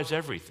satisfies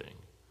everything.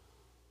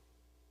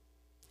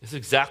 This is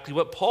exactly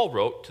what Paul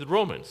wrote to the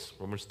Romans,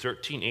 Romans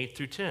 13, 8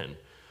 through 10.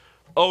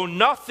 Owe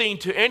nothing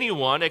to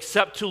anyone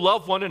except to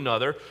love one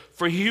another,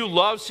 for he who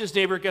loves his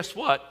neighbor, guess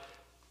what?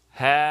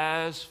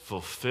 Has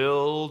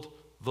fulfilled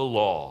the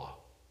law.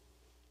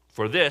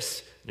 For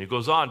this, and he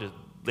goes on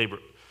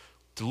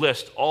to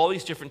list all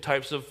these different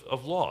types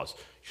of laws.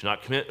 You should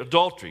not commit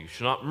adultery. You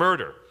should not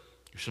murder.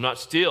 You should not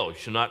steal. You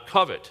should not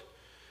covet.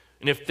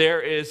 And if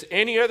there is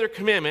any other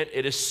commandment,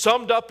 it is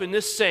summed up in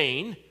this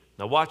saying,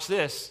 now watch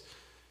this,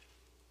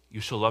 you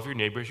shall love your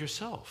neighbor as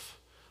yourself.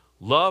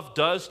 Love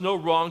does no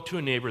wrong to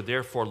a neighbor,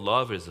 therefore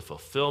love is the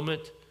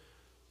fulfillment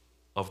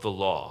of the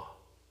law.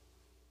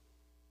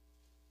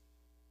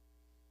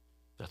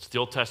 That's what the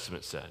Old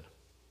Testament said.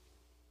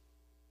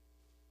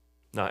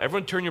 Now,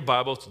 everyone turn your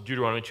Bibles to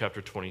Deuteronomy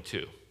chapter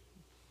 22.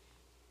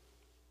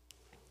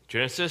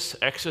 Genesis,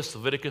 Exodus,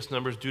 Leviticus,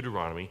 Numbers,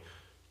 Deuteronomy,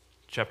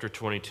 chapter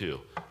 22.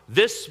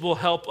 This will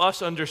help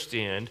us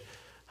understand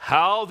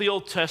how the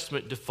Old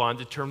Testament defined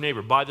the term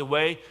neighbor. By the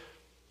way,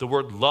 the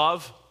word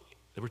love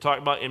that we're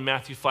talking about in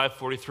Matthew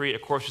 5:43,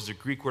 of course, is the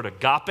Greek word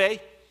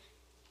agape.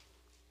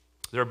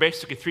 There are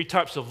basically three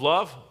types of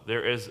love.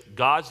 There is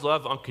God's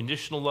love,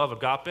 unconditional love,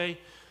 agape.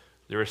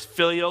 There is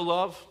filial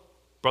love,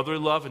 brotherly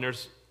love, and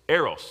there's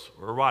eros,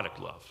 or erotic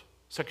love,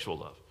 sexual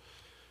love.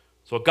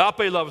 So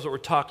agape love is what we're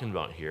talking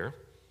about here.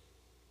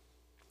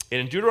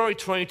 And in Deuteronomy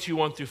 22,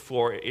 1 through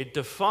 4, it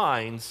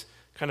defines,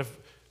 kind of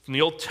from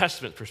the Old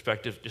Testament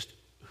perspective, just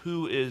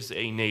who is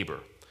a neighbor.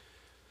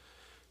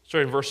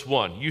 Starting in verse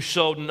 1, you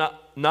shall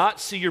not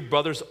see your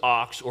brother's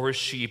ox or his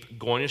sheep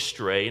going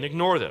astray and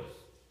ignore them.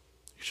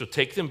 You shall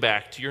take them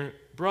back to your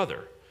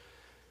brother.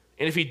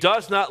 And if he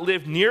does not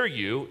live near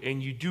you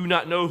and you do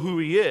not know who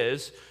he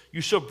is,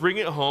 you shall bring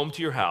it home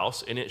to your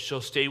house, and it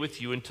shall stay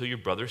with you until your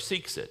brother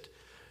seeks it.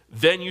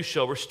 Then you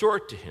shall restore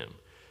it to him.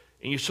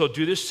 And you shall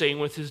do the same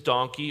with his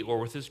donkey or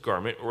with his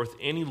garment or with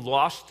any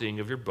lost thing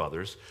of your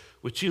brother's,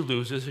 which he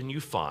loses and you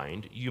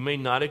find. You may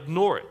not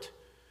ignore it.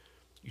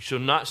 You shall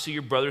not see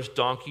your brother's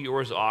donkey or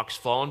his ox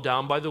fallen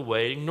down by the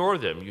way, ignore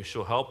them. You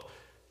shall help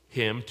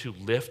him to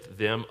lift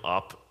them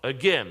up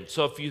again.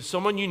 So if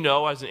someone you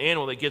know has an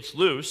animal that gets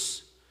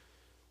loose,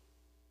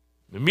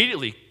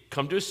 immediately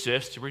come to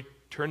assist to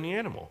return the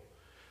animal.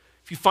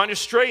 If you find a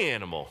stray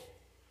animal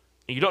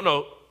and you don't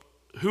know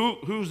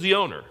who's the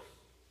owner,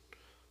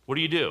 what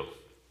do?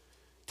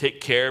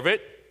 Take care of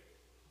it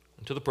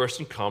until the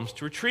person comes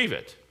to retrieve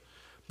it.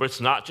 But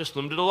it's not just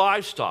limited to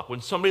livestock.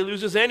 When somebody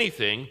loses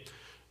anything,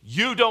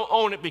 you don't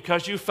own it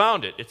because you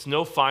found it. It's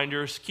no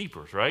finders,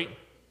 keepers, right?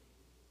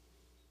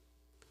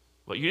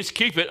 But you just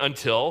keep it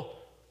until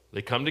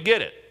they come to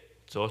get it.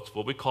 So it's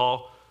what we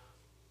call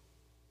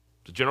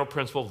the general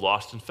principle of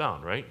lost and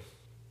found, right?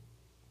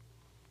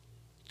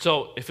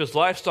 So if his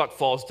livestock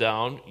falls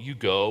down, you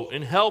go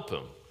and help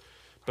him.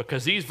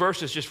 Because these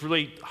verses just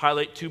really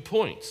highlight 2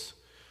 points.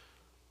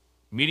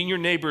 Meeting your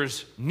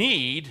neighbor's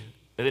need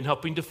and then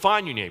helping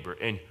define your neighbor.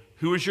 And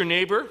who is your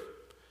neighbor?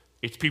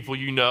 It's people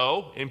you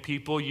know and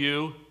people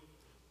you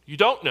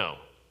don't know.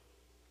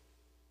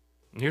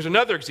 And here's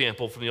another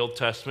example from the Old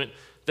Testament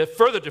that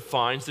further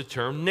defines the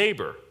term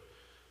neighbor.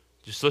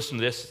 Just listen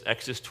to this,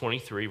 Exodus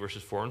 23,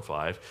 verses 4 and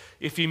 5.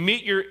 If you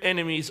meet your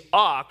enemy's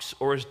ox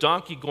or his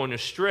donkey going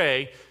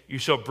astray, you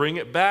shall bring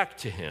it back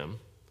to him.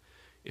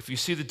 If you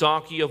see the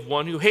donkey of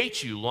one who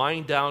hates you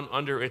lying down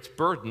under its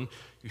burden,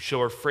 you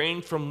shall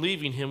refrain from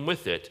leaving him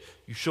with it.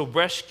 You shall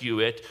rescue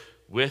it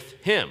with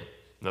him.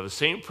 Now, the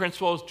same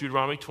principle as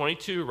Deuteronomy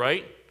 22,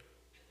 right?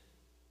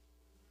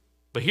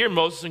 But here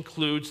Moses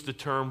includes the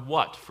term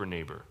what for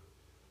neighbor?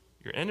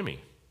 Your enemy.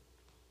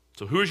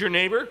 So who's your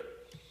neighbor?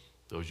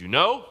 Those you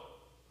know,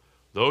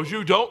 those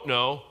you don't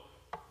know,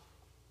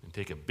 and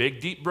take a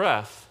big, deep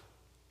breath.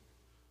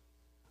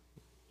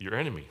 Your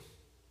enemy.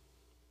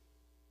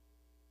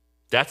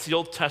 That's the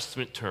Old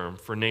Testament term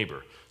for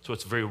neighbor. So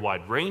it's very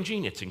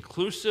wide-ranging, it's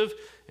inclusive,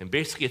 and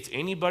basically it's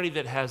anybody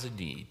that has a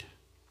need.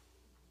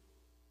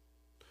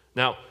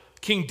 Now,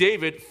 King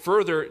David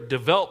further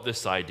developed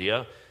this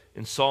idea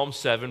in Psalm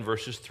 7,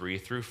 verses 3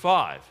 through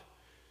 5.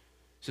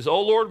 He says,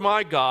 O Lord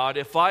my God,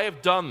 if I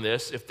have done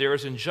this, if there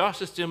is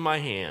injustice in my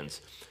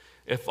hands,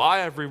 if I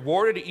have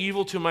rewarded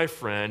evil to my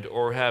friend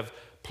or have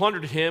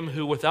plundered him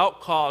who without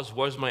cause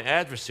was my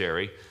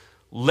adversary,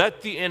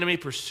 let the enemy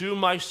pursue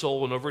my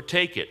soul and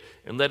overtake it,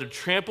 and let him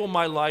trample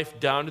my life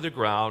down to the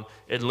ground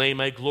and lay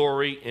my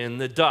glory in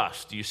the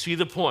dust. Do you see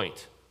the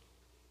point?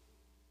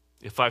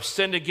 If I've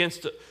sinned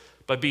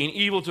by being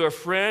evil to a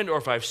friend, or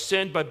if I've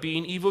sinned by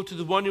being evil to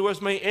the one who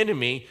was my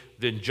enemy,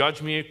 then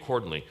judge me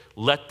accordingly.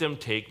 Let them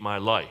take my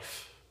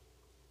life.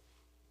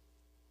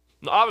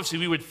 Now, obviously,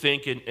 we would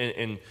think,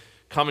 and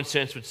common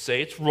sense would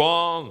say, it's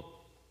wrong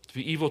to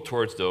be evil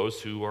towards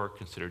those who are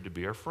considered to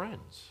be our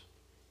friends.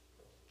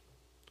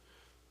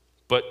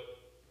 But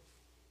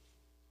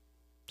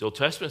the Old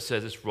Testament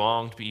says it's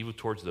wrong to be evil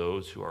towards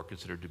those who are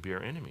considered to be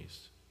our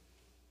enemies.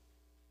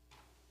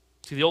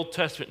 See, the Old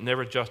Testament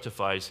never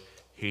justifies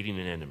hating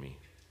an enemy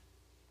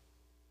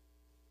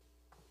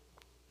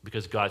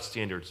because God's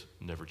standards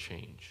never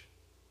change.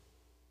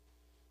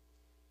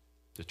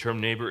 The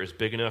term neighbor is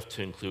big enough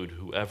to include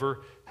whoever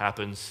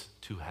happens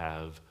to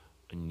have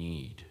a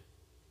need.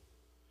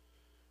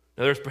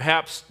 Now, there's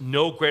perhaps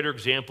no greater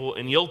example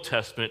in the Old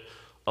Testament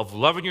of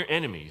loving your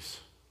enemies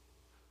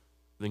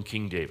than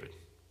King David.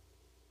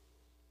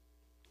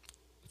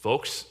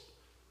 Folks,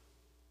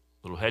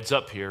 little heads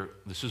up here,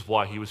 this is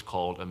why he was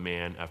called a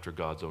man after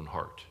God's own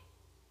heart.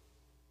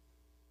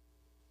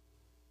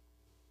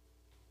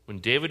 When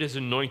David is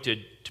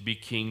anointed to be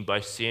king by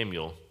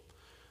Samuel,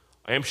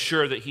 I am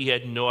sure that he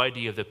had no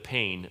idea of the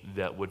pain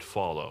that would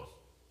follow.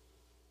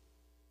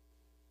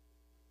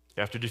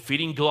 After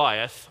defeating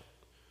Goliath,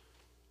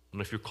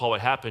 and if you recall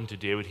what happened to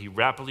David, he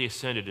rapidly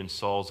ascended in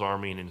Saul's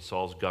army and in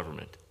Saul's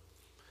government.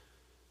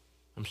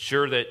 I'm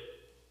sure that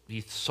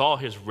he saw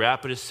his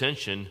rapid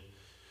ascension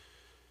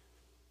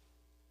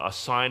a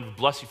sign of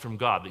blessing from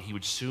God, that he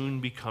would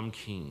soon become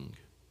king.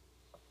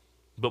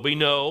 But we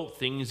know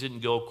things didn't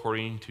go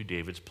according to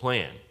David's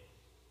plan.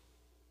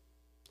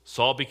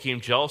 Saul became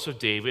jealous of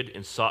David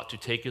and sought to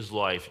take his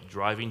life,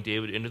 driving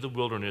David into the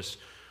wilderness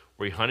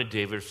where he hunted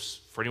David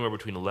for anywhere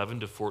between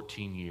 11 to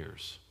 14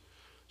 years.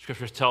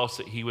 Scriptures tell us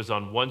that he was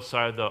on one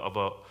side of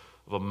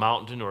a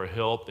mountain or a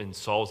hill, and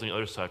Saul was on the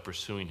other side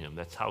pursuing him.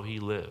 That's how he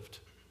lived.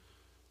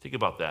 Think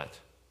about that.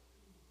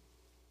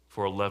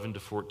 For 11 to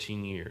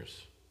 14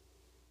 years.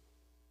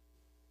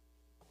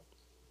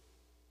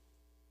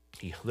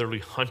 He literally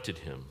hunted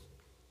him.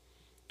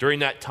 During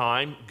that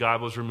time,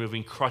 God was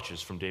removing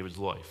crutches from David's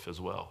life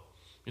as well.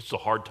 It's a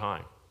hard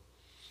time.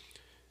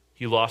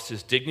 He lost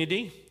his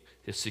dignity,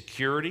 his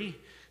security,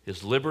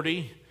 his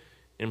liberty,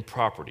 and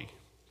property.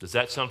 Does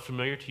that sound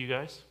familiar to you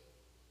guys?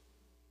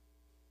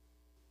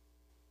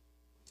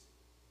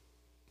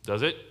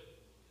 Does it?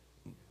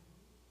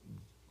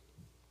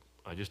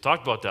 I just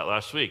talked about that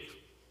last week.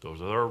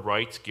 Those are our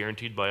rights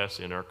guaranteed by us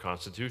in our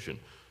Constitution.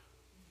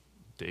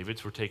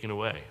 David's were taken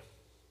away.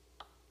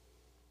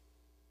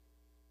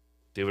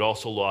 David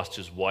also lost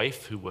his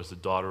wife, who was the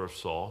daughter of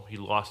Saul. He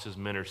lost his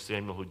mentor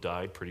Samuel, who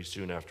died pretty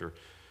soon after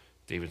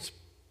David's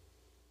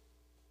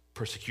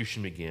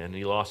persecution began. And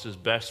he lost his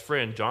best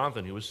friend,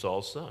 Jonathan, who was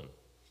Saul's son.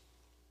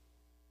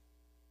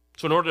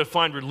 So in order to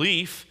find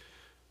relief,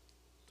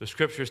 the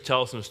scriptures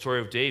tell us in the story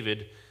of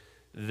David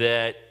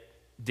that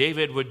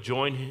David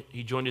joined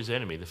his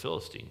enemy, the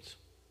Philistines.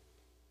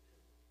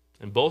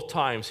 And both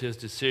times his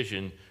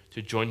decision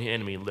to join the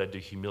enemy led to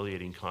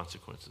humiliating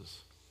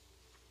consequences.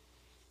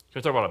 Can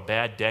I talk about a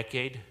bad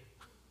decade?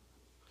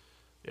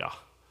 Yeah,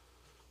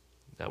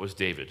 that was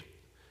David.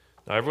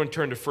 Now everyone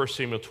turn to 1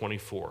 Samuel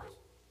 24.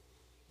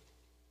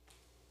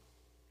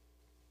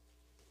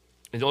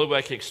 And the only way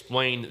I can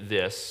explain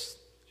this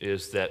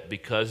is that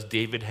because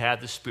David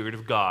had the Spirit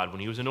of God, when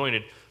he was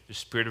anointed, the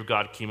Spirit of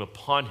God came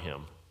upon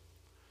him.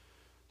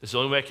 This is the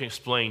only way I can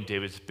explain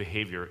David's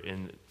behavior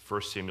in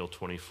 1 Samuel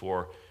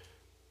 24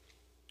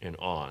 and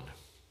on.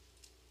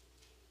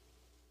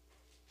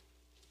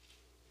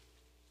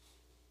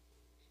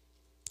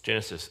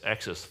 Genesis,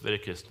 Exodus,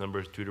 Leviticus,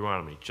 Numbers,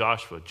 Deuteronomy,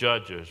 Joshua,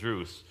 Judges,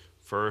 Ruth,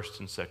 1st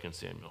and 2nd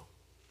Samuel.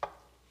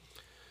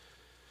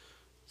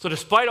 So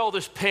despite all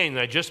this pain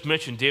that I just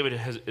mentioned David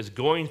is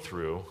going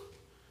through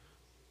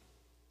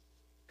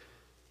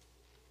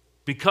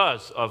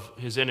because of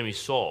his enemy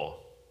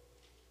Saul,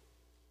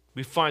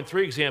 we find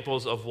three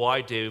examples of why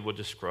David was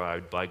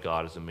described by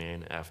God as a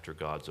man after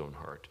God's own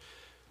heart.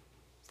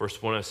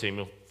 First one, 1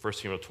 Samuel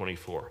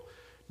 24.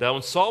 Now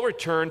when Saul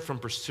returned from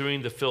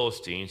pursuing the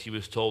Philistines, he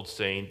was told,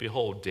 saying,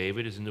 "Behold,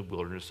 David is in the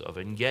wilderness of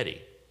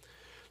En-Gedi."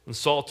 And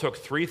Saul took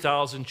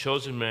 3,000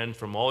 chosen men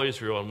from all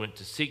Israel and went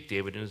to seek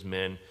David and his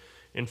men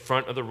in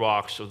front of the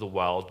rocks of the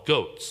wild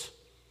goats.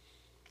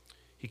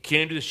 He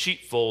came to the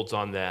sheepfolds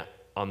on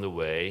the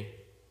way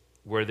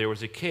where there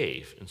was a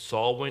cave, and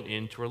Saul went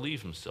in to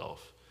relieve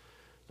himself.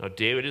 Now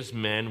David and his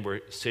men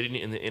were sitting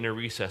in the inner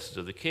recesses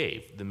of the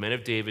cave. The men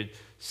of David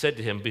said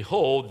to him,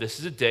 "Behold, this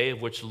is a day of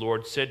which the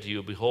Lord said to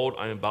you, Behold,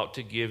 I am about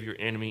to give your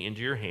enemy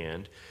into your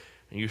hand,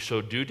 and you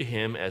shall do to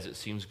him as it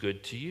seems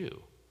good to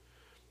you."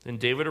 Then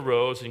David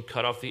arose and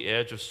cut off the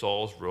edge of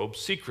Saul's robe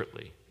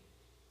secretly.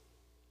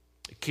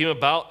 It came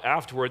about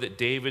afterward that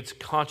David's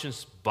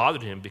conscience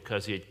bothered him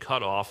because he had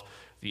cut off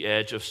the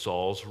edge of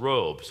Saul's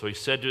robe. So he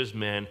said to his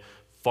men,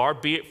 "Far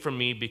be it from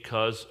me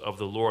because of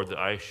the Lord that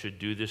I should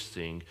do this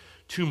thing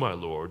to my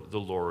Lord, the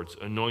Lord's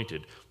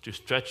anointed, to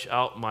stretch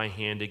out my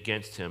hand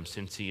against him,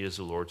 since he is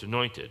the Lord's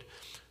anointed."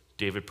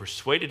 David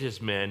persuaded his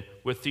men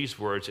with these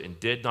words and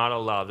did not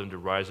allow them to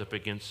rise up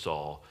against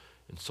Saul.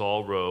 And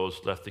Saul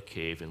rose, left the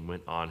cave, and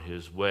went on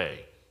his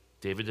way.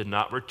 David did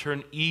not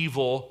return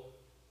evil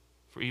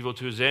for evil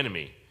to his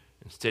enemy.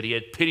 Instead, he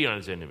had pity on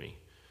his enemy.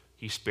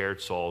 he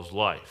spared Saul's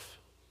life.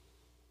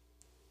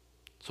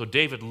 So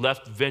David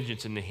left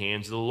vengeance in the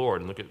hands of the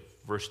Lord. And look at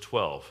verse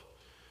 12.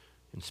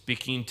 And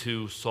speaking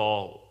to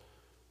Saul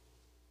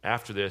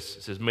after this,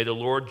 it says, "May the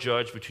Lord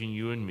judge between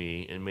you and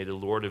me, and may the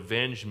Lord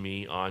avenge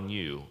me on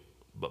you,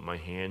 but my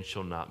hand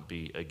shall not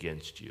be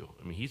against you."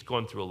 I mean, he's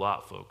going through a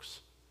lot,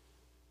 folks.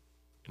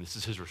 And this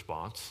is his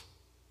response.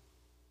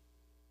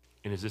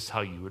 And is this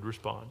how you would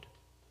respond?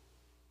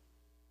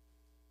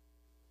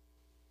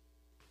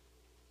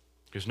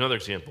 Here's another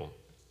example.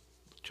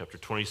 Chapter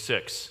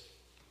 26.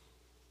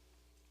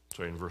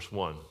 In verse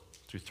 1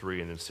 through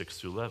 3 and then 6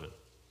 through 11.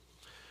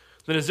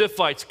 Then the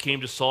Ziphites came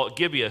to Saul at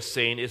Gibeah,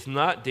 saying, "Is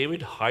not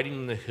David hiding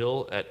in the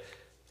hill at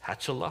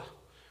Hachilah,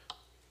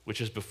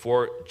 which is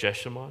before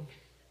Jeshimon?"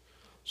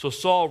 So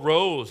Saul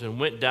rose and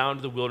went down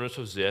to the wilderness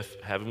of Ziph,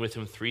 having with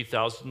him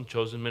 3,000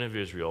 chosen men of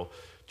Israel,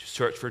 to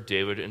search for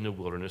David in the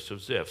wilderness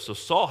of Ziph. So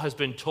Saul has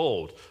been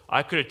told,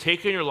 "I could have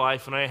taken your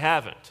life, and I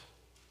haven't."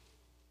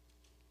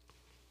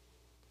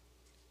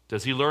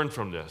 Does he learn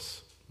from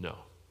this?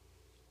 No.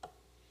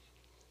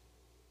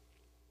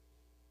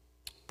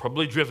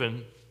 Probably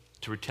driven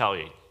to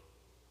retaliate,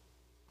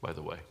 by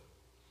the way.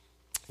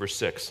 Verse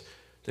 6,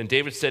 "Then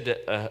David said to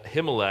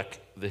Ahimelech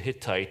the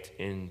Hittite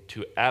and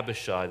to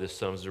Abishai the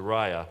son of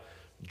Zeruiah,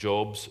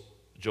 Joab's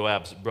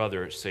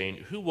brother, saying,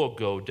 'Who will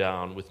go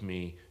down with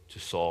me to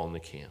Saul in the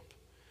camp?'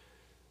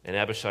 And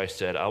Abishai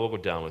said, 'I will go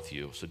down with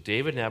you.' So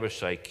David and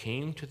Abishai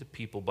came to the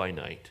people by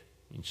night,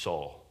 and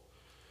Saul,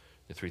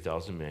 the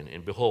 3,000 men.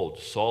 And behold,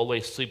 Saul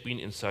lay sleeping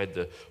inside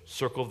the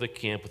circle of the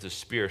camp with a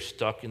spear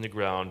stuck in the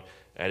ground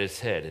at his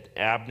head, and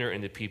Abner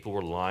and the people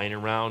were lying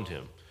around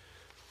him.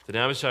 Then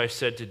Abishai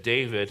said to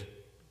David,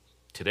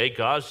 'Today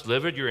God's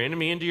delivered your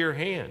enemy into your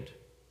hand.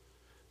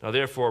 Now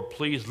therefore,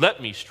 please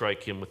let me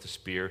strike him with the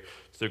spear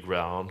to the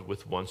ground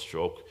with one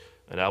stroke,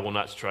 and I will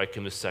not strike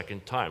him the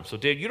second time.' So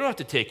David, you don't have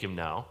to take him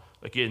now,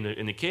 like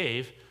in the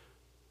cave.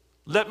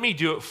 Let me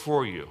do it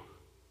for you.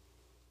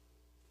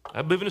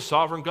 I believe in a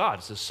sovereign God.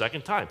 It's the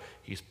second time.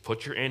 He's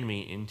put your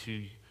enemy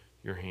into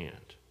your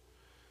hand."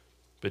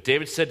 But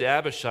David said to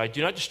Abishai,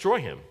 "Do not destroy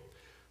him,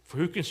 for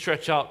who can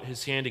stretch out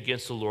his hand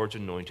against the Lord's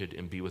anointed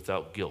and be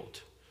without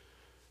guilt?"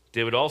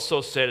 David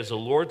also said, "As the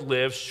Lord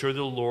lives, surely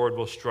the Lord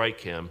will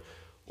strike him,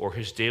 or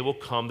his day will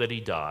come that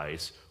he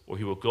dies, or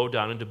he will go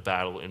down into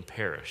battle and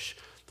perish.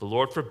 The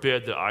Lord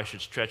forbid that I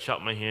should stretch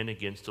out my hand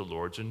against the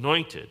Lord's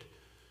anointed."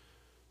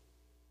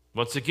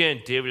 Once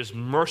again, David is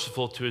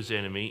merciful to his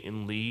enemy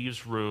and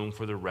leaves room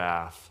for the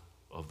wrath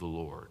of the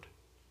Lord.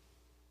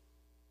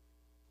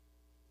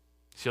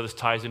 See how this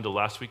ties into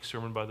last week's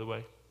sermon, by the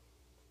way?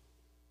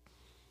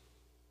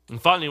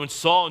 And finally, when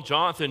Saul and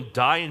Jonathan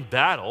die in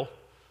battle,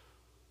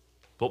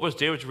 what was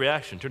David's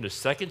reaction? Turn to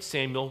 2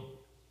 Samuel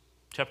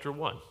chapter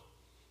 1.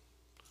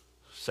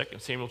 2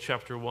 Samuel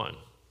chapter 1.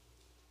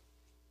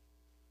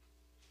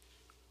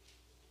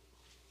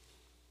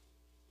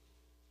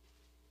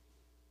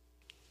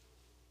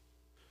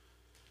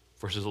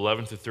 Verses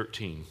 11 to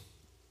 13.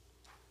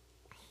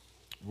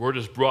 Word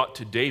is brought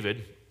to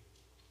David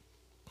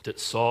that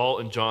Saul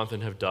and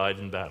Jonathan have died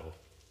in battle.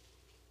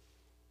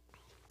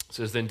 It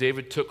says, "Then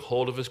David took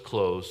hold of his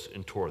clothes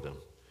and tore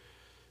them.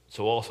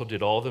 So also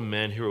did all the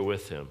men who were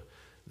with him.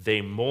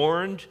 They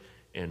mourned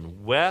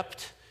and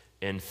wept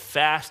and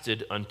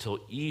fasted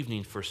until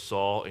evening for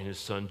Saul and his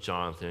son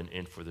Jonathan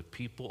and for the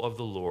people of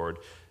the Lord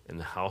and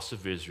the house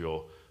of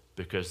Israel,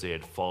 because they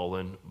had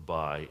fallen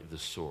by the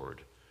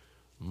sword."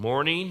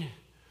 Mourning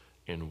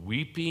and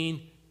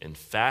weeping and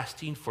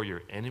fasting for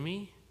your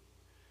enemy?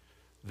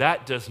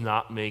 That does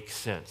not make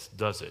sense,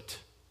 does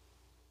it?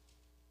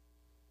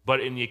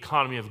 But in the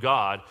economy of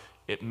God,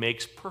 it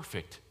makes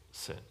perfect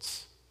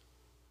sense.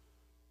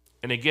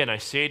 And again, I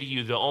say to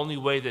you, the only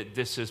way that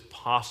this is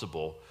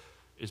possible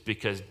is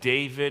because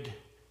David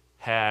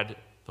had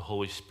the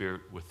Holy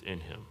Spirit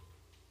within him.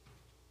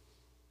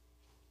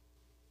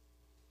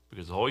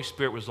 Because the Holy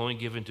Spirit was only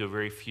given to a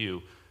very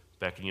few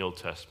back in the Old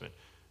Testament.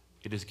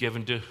 It is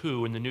given to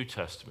who in the New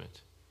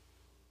Testament?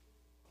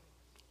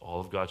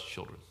 All of God's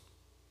children.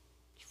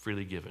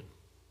 Freely given.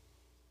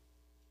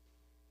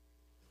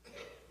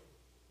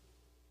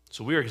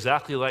 So we are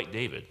exactly like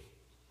David.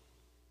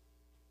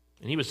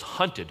 And he was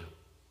hunted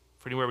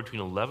for anywhere between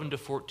 11 to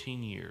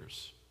 14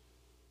 years.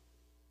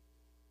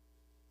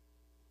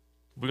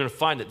 We're going to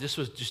find that this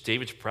was just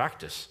David's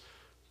practice.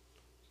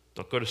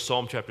 Now go to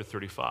Psalm chapter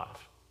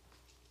 35.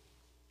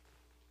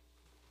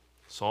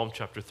 Psalm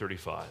chapter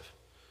 35.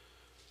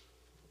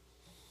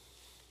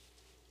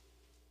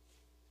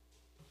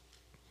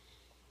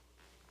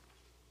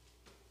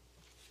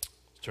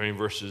 Turning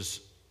verses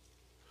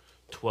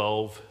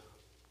 12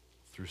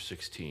 through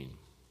 16.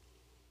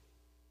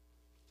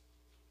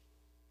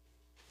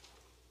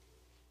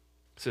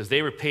 It says,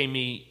 "They repay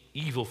me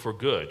evil for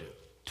good,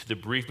 to the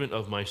bereavement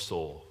of my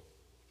soul.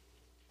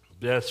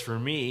 But as for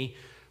me,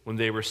 when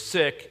they were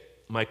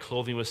sick, my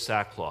clothing was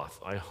sackcloth.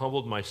 I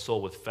humbled my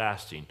soul with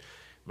fasting.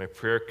 My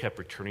prayer kept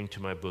returning to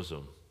my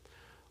bosom.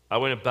 I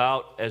went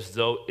about as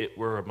though it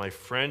were my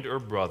friend or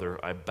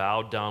brother. I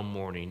bowed down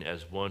mourning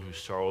as one who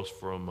sorrows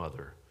for a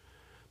mother.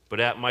 But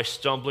at my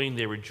stumbling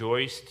they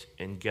rejoiced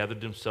and gathered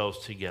themselves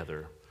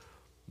together.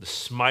 The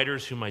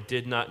smiters whom I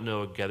did not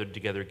know gathered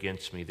together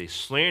against me. They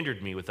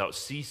slandered me without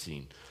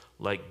ceasing.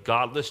 Like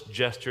godless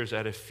jesters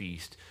at a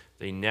feast,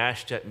 they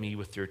gnashed at me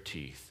with their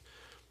teeth.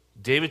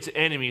 David's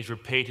enemies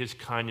repaid his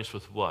kindness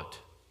with what?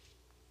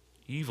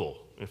 Evil.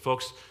 And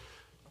folks,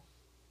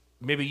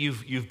 maybe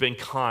you've been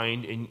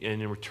kind, and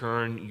in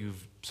return,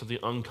 you've something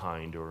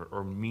unkind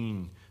or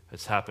mean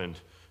has happened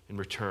in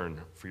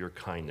return for your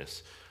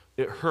kindness.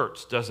 It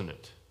hurts, doesn't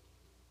it?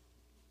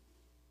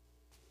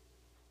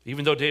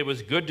 Even though David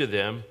was good to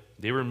them,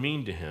 they were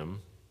mean to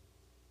him.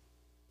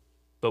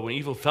 But when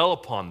evil fell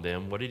upon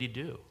them, what did he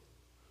do?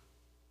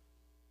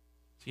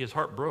 See, his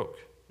heart broke,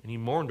 and he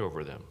mourned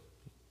over them.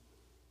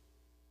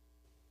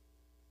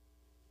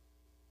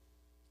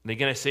 And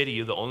again, I say to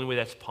you, the only way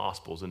that's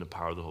possible is in the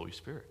power of the Holy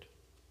Spirit.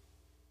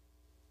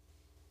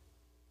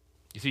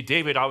 You see,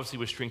 David obviously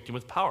was strengthened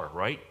with power,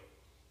 right?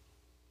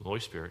 The Holy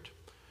Spirit.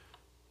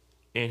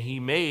 And he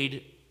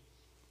made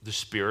the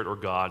Spirit, or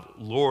God,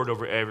 Lord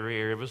over every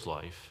area of his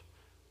life.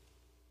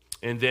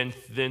 And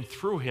then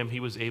through him, he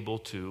was able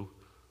to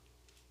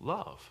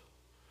love.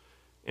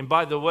 And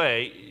by the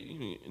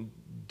way,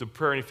 the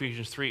prayer in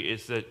Ephesians 3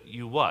 is that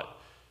you what?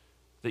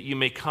 That you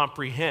may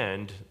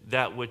comprehend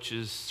that which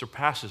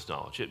surpasses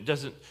knowledge. It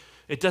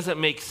doesn't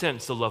make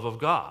sense, the love of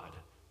God.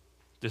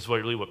 This is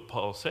really what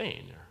Paul's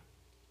saying there.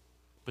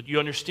 But you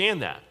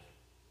understand that.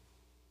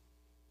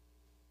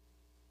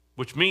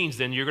 Which means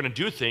then you're going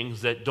to do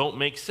things that don't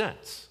make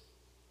sense.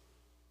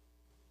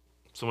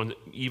 Someone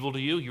evil to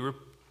you, you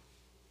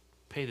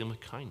repay them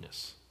with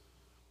kindness.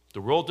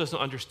 The world doesn't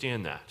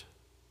understand that.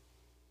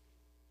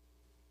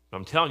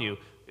 I'm telling you,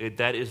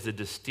 that is the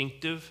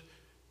distinctive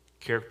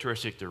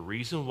characteristic, the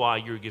reason why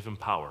you're given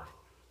power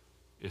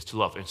is to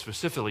love, and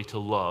specifically to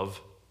love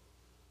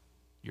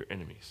your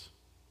enemies.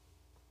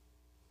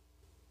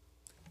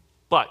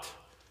 But,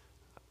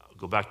 I'll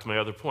go back to my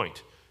other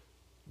point.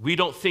 We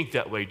don't think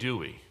that way, do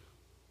we?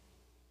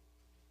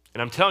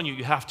 And I'm telling you,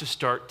 you have to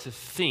start to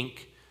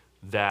think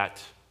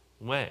that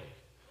way.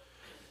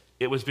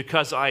 It was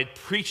because I had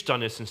preached on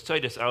this and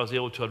studied this, I was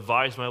able to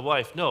advise my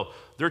wife, no,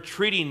 they're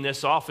treating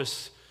this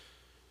office,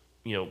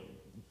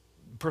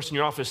 person in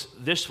your office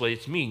this way,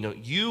 it's me. No,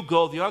 you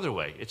go the other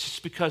way. It's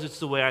just because it's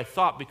the way I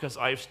thought, because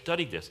I've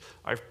studied this.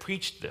 I've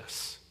preached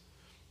this.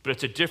 But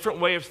it's a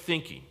different way of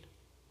thinking.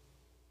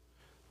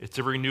 It's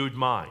a renewed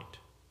mind.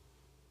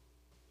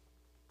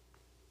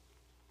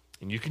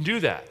 And you can do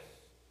that.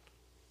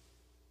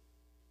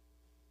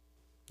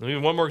 Let me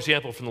give one more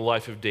example from the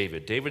life of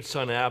David. David's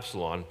son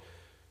Absalom,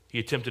 he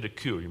attempted a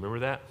coup. You remember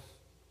that?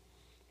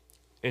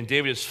 And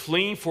David is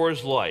fleeing for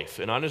his life,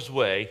 and on his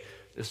way,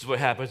 this is what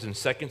happens in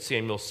 2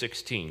 Samuel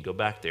 16. Go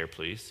back there,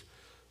 please.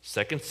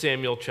 2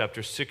 Samuel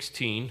chapter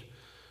 16,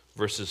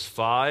 verses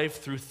 5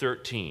 through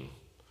 13.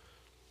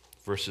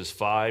 Verses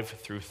 5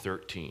 through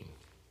 13.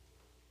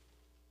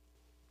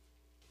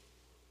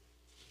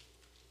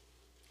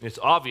 It's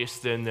obvious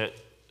then that,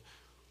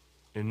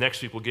 and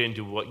next week we'll get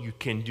into what you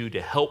can do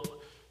to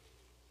help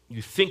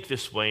you think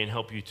this way and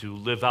help you to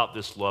live out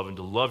this love and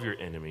to love your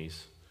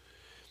enemies.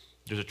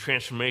 There's a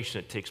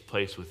transformation that takes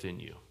place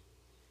within you.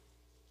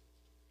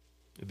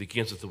 It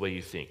begins with the way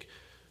you think.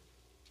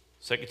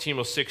 2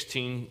 Samuel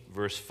 16,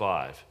 verse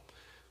 5.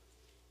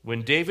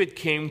 When David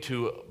came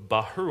to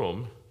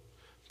Bahurim,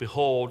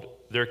 behold,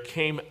 there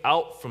came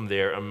out from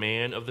there a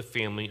man of the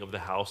family of the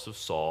house of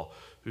Saul,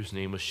 whose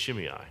name was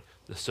Shimei,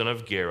 the son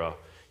of Gera.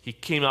 He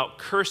came out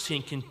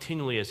cursing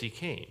continually as he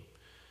came.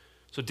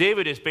 So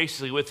David is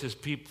basically with his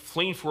people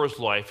fleeing for his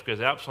life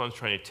because Absalom's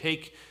trying to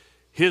take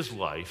his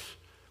life,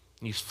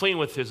 and he's fleeing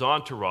with his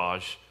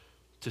entourage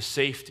to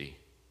safety.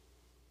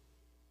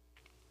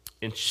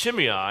 And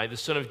Shimei, the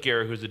son of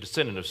Gera, who is a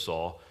descendant of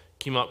Saul,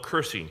 came out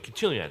cursing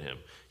continually at him.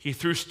 He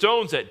threw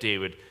stones at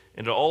David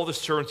and at all the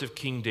servants of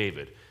King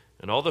David.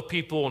 And all the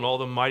people and all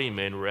the mighty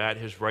men were at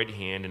his right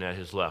hand and at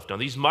his left. Now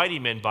these mighty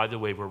men, by the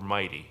way, were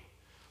mighty.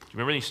 Do you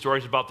remember any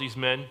stories about these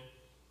men?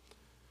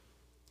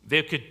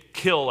 They could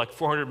kill like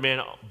 400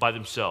 men by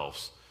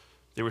themselves.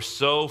 They were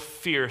so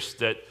fierce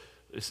that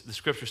the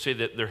scriptures say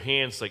that their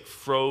hands like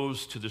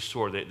froze to the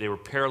sword. They were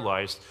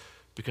paralyzed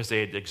because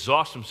they had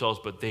exhausted themselves,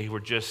 but they were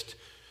just...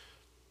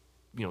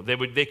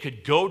 they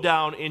could go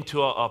down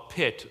into a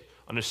pit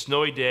on a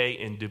snowy day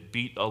and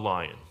defeat a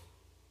lion.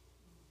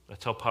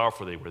 That's how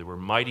powerful they were. They were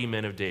mighty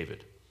men of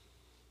David.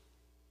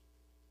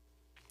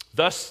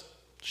 Thus,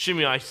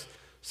 Shimei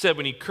said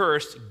when he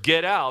cursed,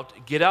 get out,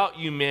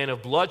 you man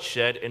of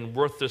bloodshed and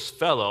worthless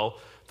fellow.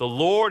 The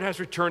Lord has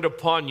returned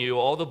upon you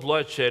all the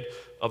bloodshed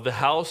of the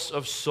house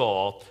of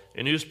Saul,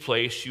 in whose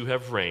place you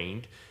have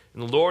reigned.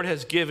 And the Lord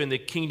has given the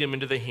kingdom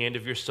into the hand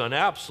of your son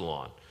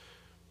Absalom.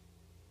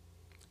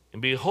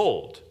 And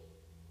behold,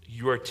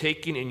 you are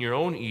taken in your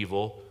own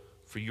evil,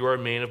 for you are a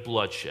man of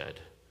bloodshed.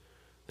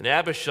 And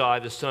Abishai,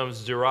 the son of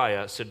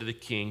Zeruiah, said to the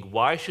king,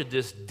 why should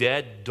this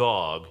dead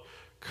dog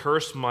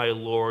curse my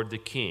lord the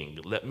king?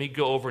 Let me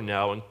go over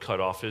now and cut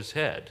off his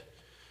head.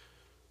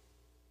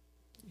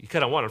 You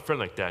kind of want a friend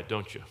like that,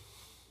 don't you?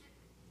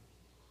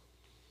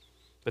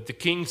 But the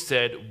king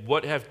said,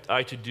 what have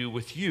I to do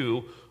with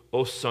you,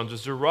 O sons of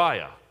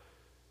Zeruiah?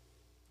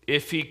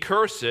 If he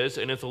curses,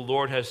 and if the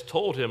Lord has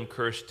told him,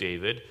 curse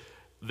David,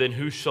 then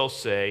who shall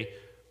say,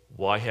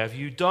 why have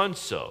you done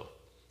so?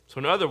 So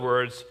in other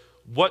words,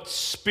 what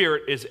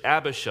spirit is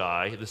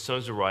Abishai, the son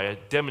of Zeruiah,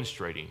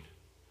 demonstrating?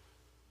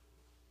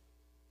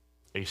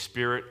 A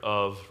spirit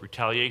of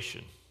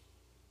retaliation.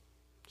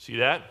 See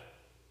that?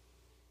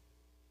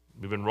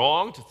 We've been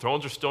wronged.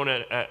 Stones are thrown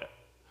at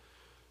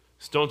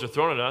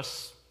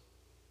us.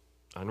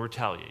 I'm going to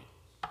retaliate.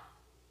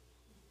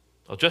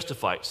 I'll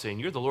justify it, saying,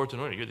 you're the Lord's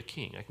anointed. You're the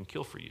king. I can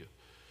kill for you.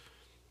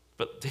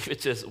 But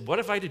David says, what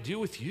have I to do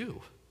with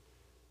you?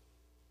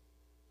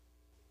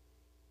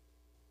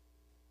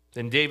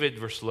 Then David,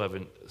 verse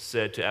 11,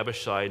 said to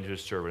Abishai and to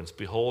his servants,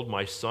 behold,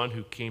 my son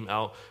who came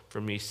out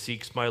from me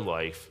seeks my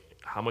life.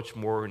 How much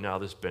more now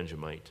this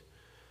Benjamite?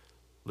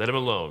 Let him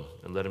alone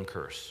and let him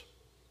curse.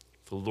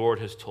 The Lord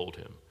has told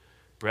him.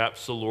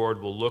 Perhaps the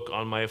Lord will look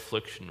on my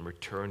affliction and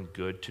return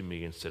good to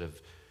me instead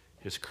of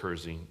his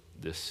cursing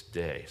this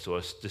day. So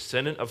a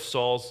descendant of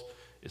Saul's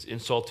is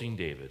insulting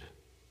David.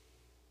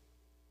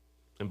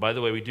 And by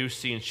the way, we do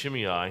see in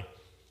Shimei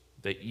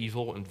the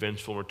evil and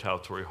vengeful and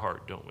retaliatory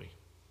heart, don't we?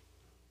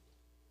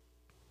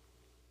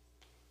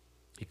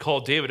 He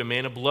called David a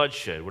man of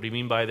bloodshed. What do you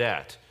mean by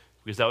that?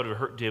 Because that would have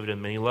hurt David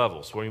on many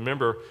levels. Well,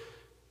 remember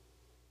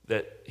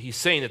that he's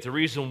saying that the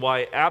reason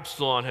why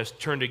Absalom has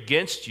turned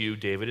against you,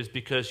 David, is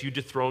because you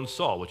dethroned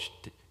Saul, which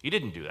he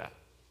didn't do that.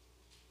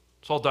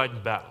 Saul died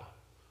in battle.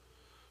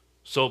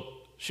 So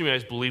Shimei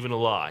is believing a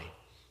lie,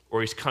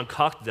 or he's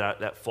concocted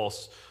that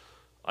false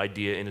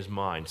idea in his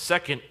mind.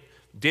 Second,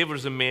 David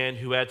was a man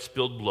who had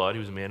spilled blood. He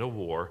was a man of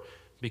war.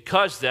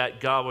 Because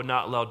that, God would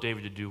not allow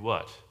David to do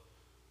what?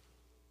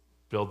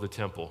 Build the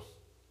temple.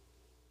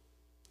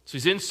 So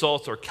these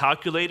insults are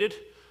calculated,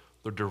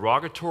 they're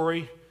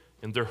derogatory,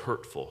 and they're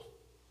hurtful.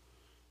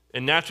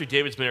 And naturally,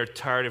 David's men are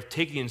tired of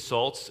taking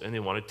insults, and they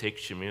want to take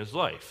Shimei's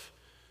life.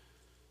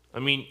 I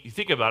mean, you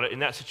think about it, in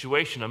that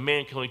situation, a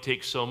man can only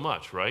take so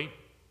much, right?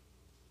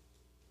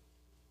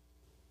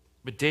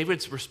 But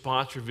David's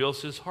response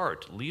reveals his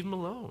heart. Leave him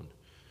alone.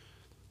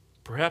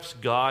 Perhaps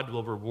God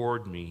will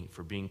reward me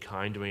for being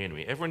kind to my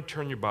enemy. Everyone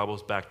turn your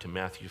Bibles back to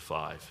Matthew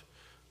 5.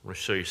 I'm going to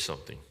show you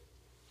something.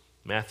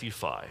 Matthew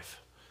 5,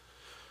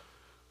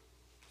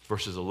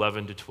 verses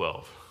 11 to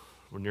 12.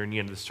 We're nearing the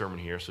end of the sermon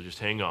here, so just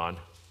hang on.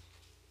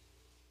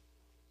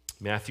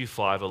 Matthew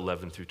 5,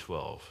 11 through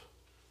 12.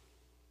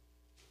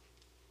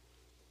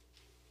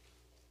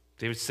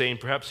 David's saying,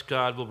 perhaps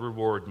God will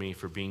reward me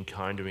for being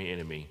kind to my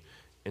enemy.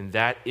 And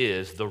that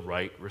is the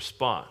right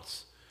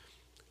response.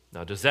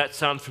 Now, does that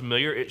sound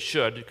familiar? It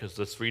should, because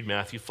let's read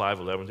Matthew 5,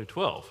 11 through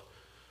 12.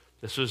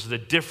 This was the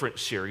different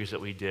series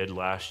that we did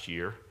last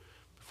year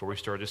before we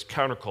started this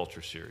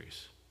counterculture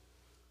series.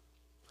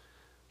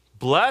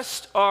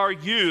 Blessed are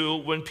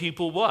you when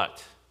people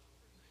what?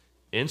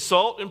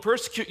 Insult and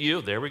persecute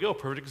you. There we go,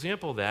 perfect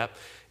example of that.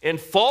 And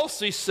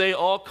falsely say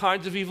all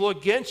kinds of evil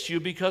against you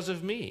because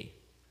of me.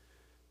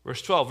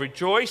 Verse 12,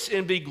 rejoice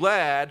and be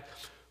glad,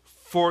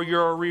 for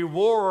your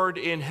reward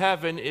in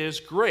heaven is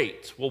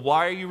great. Well,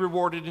 why are you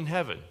rewarded in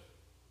heaven?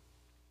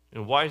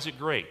 And why is it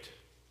great?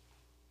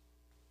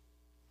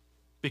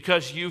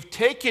 Because you've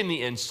taken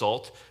the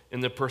insult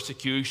and the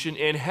persecution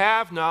and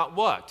have not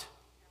what?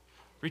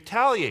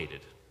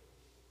 Retaliated.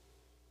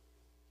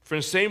 For in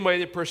the same way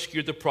they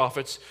persecuted the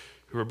prophets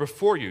who were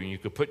before you. And you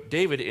could put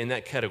David in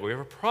that category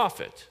of a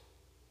prophet.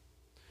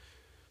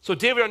 So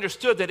David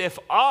understood that if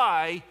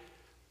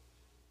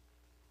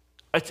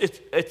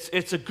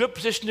it's a good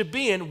position to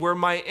be in where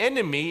my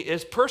enemy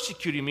is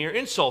persecuting me or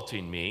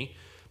insulting me,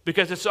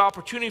 because it's an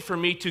opportunity for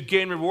me to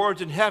gain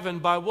rewards in heaven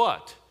by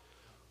what?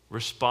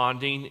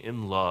 Responding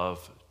in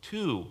love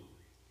to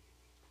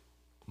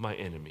my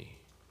enemy.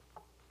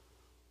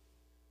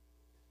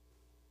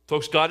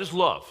 Folks, God is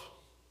love.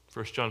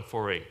 1 John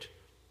 4:8.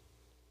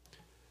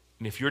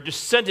 And if you're a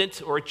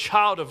descendant or a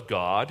child of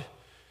God,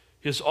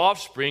 his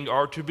offspring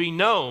are to be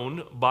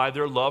known by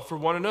their love for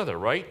one another,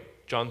 right?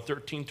 John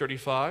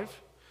 13:35.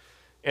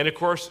 And of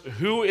course,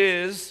 who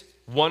is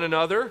one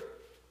another?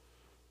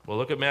 Well,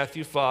 look at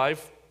Matthew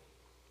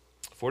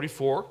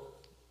 5:44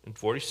 and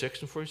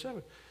 46 and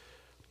 47.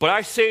 But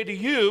I say to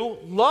you,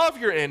 love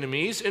your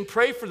enemies and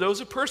pray for those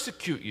who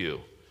persecute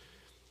you.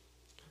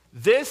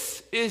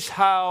 This is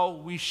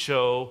how we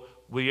show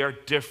we are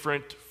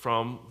different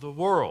from the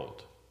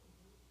world.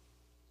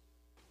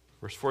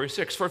 Verse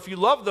 46, for if you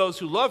love those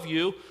who love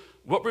you,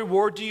 what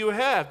reward do you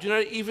have? Do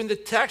not even the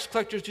tax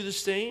collectors do the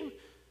same?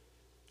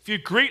 If you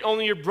greet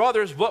only your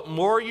brothers, what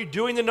more are you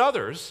doing than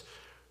others?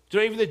 Do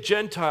not even the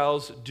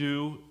Gentiles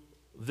do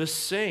the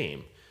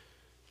same?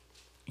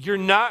 You're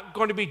not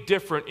going to be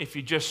different if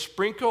you just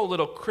sprinkle a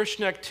little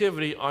Christian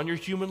activity on your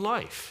human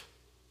life.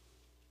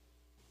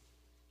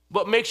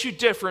 What makes you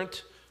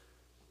different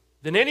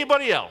than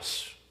anybody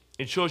else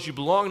and shows you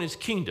belong in his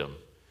kingdom,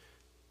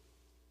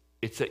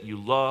 it's that you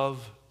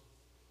love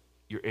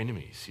your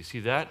enemies. You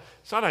see that?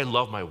 It's not I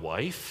love my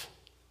wife.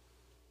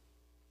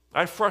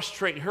 I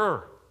frustrate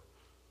her.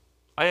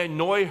 I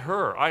annoy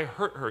her. I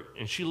hurt her,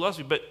 and she loves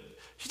me, but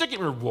she's not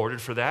getting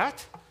rewarded for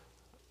that.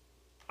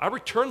 I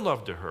return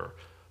love to her.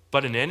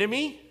 But an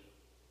enemy,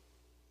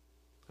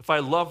 if I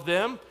love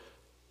them,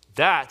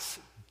 that's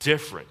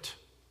different.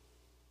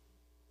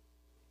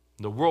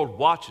 The world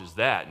watches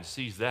that and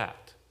sees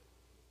that.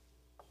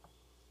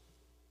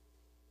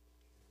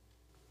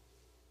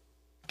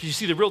 Because you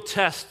see, the real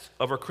test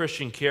of our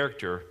Christian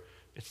character,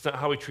 it's not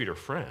how we treat our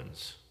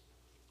friends.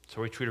 It's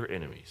how we treat our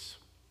enemies.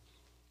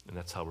 And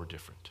that's how we're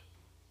different.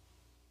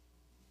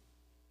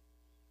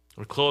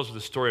 I'll close with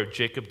the story of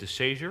Jacob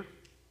DeShazer.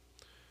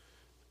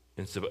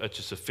 It's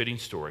just a fitting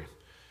story.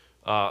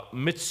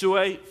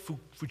 Mitsue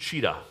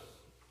Fuchida.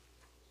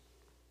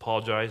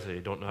 Apologize, I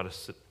don't know how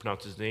to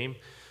pronounce his name.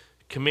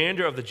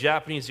 Commander of the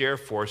Japanese Air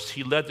Force,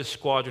 he led the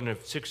squadron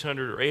of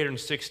 600 or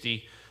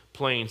 860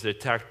 planes that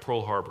attacked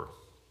Pearl Harbor.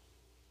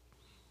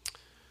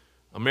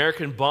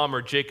 American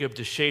bomber Jacob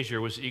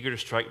DeShazer was eager to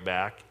strike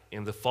back,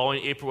 and the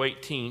following April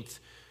 18th,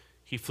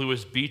 he flew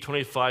his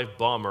B-25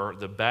 bomber,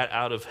 the Bat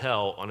Out of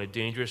Hell, on a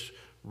dangerous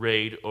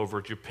raid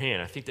over Japan.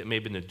 I think that may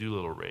have been the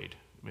Doolittle raid,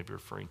 maybe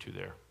referring to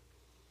there.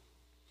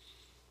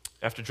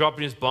 After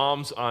dropping his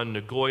bombs on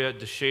Nagoya,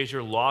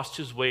 DeShazer lost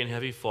his way in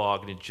heavy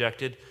fog and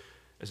ejected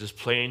as his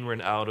plane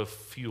ran out of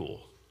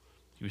fuel.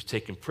 He was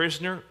taken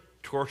prisoner,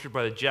 tortured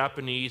by the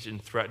Japanese,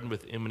 and threatened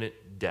with imminent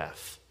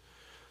death.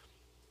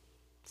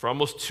 For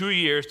almost 2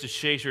 years,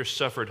 DeShazer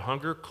suffered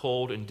hunger,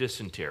 cold, and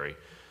dysentery.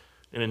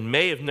 And in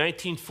May of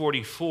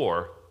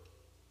 1944,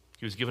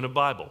 he was given a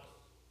Bible.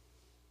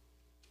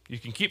 "You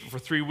can keep it for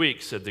 3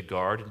 weeks," said the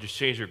guard, and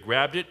DeShazer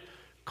grabbed it,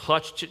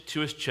 clutched it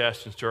to his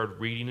chest, and started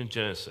reading in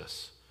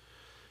Genesis.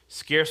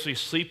 Scarcely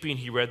sleeping,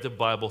 he read the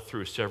Bible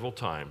through several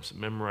times,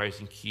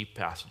 memorizing key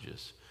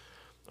passages.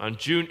 On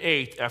June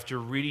 8th, after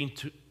reading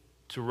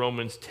to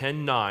Romans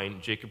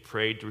 10:9, Jacob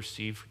prayed to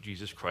receive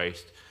Jesus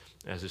Christ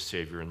as his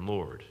Savior and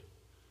Lord.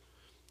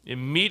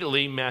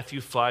 Immediately,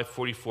 Matthew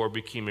 5:44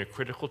 became a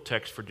critical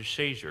text for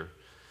DeShazer,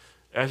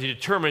 as he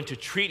determined to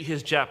treat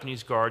his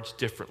Japanese guards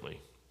differently.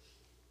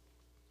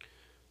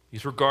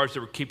 These were guards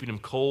that were keeping him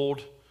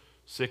cold,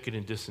 sick, and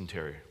in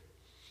dysentery.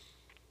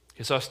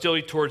 His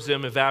hostility towards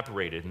them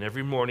evaporated, and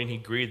every morning he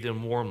greeted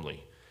them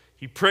warmly.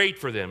 He prayed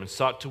for them and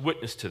sought to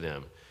witness to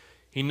them.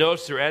 He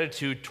noticed their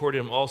attitude toward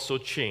him also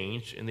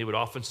changed, and they would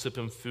often slip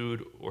him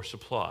food or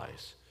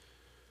supplies.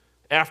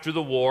 After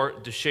the war,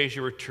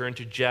 DeShazer returned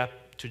to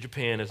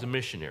Japan as a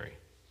missionary.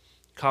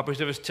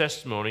 Copies of his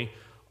testimony,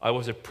 "I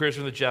was a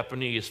prisoner of the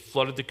Japanese,"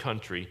 flooded the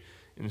country,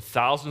 and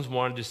thousands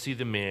wanted to see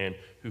the man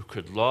who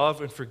could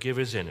love and forgive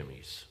his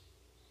enemies.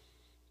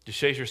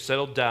 DeShazer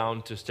settled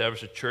down to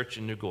establish a church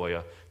in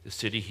Nagoya, the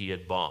city he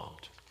had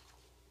bombed.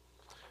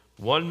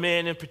 One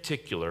man in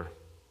particular,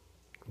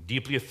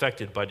 deeply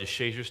affected by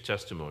DeShazer's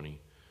testimony,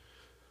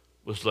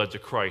 was led to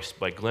Christ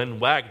by Glenn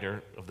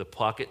Wagner of the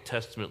Pocket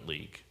Testament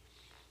League.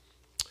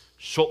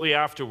 Shortly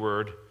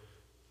afterward,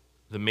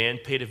 the man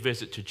paid a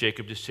visit to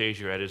Jacob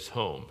DeShazer at his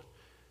home,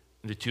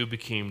 and the two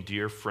became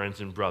dear friends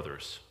and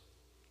brothers.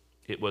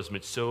 It was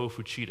Mitsuo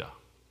Fuchida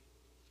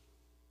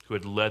who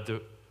had led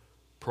the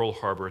Pearl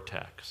Harbor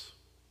attacks.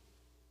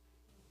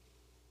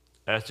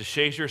 As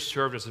DeShazer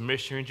served as a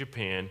missionary in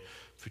Japan,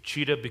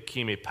 Fuchida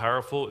became a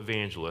powerful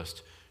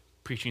evangelist,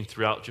 preaching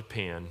throughout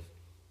Japan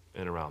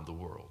and around the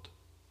world.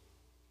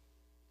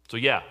 So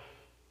yeah,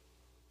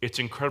 it's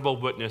incredible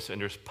witness, and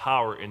there's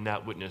power in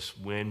that witness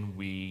when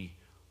we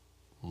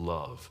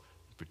love,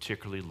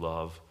 particularly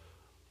love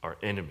our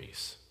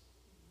enemies.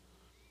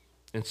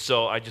 And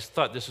so I just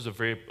thought this was a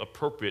very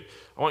appropriate.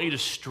 I want you to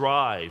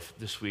strive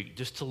this week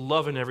just to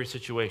love in every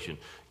situation.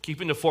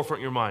 Keep in the forefront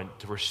of your mind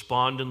to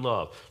respond in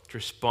love,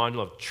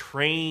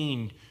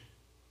 Train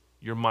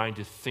your mind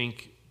to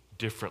think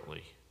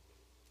differently.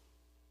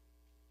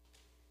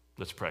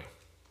 Let's pray.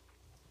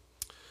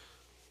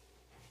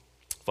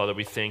 Father,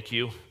 we thank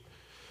you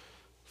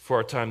for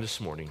our time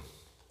this morning.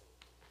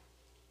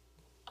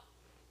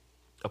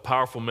 A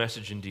powerful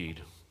message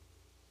indeed.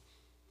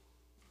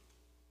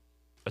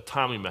 A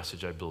timely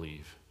message, I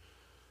believe.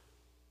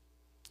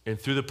 And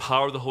through the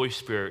power of the Holy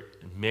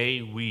Spirit,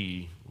 may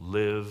we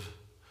live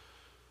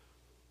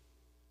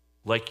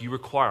like you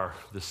require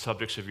the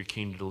subjects of your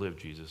kingdom to live,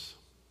 Jesus.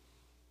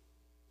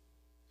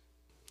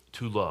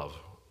 To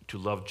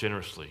love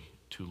generously,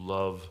 to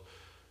love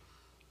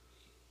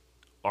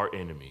our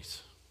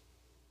enemies.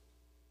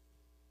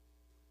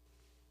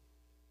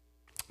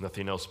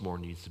 Nothing else more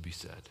needs to be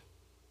said.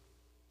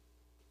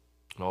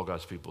 And all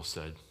God's people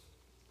said,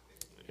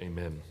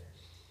 amen.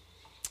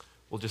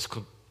 We'll just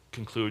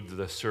conclude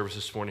the service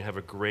this morning. Have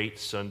a great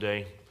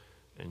Sunday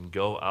and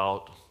go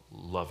out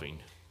loving.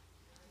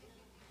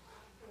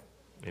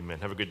 Amen.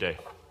 Have a good day.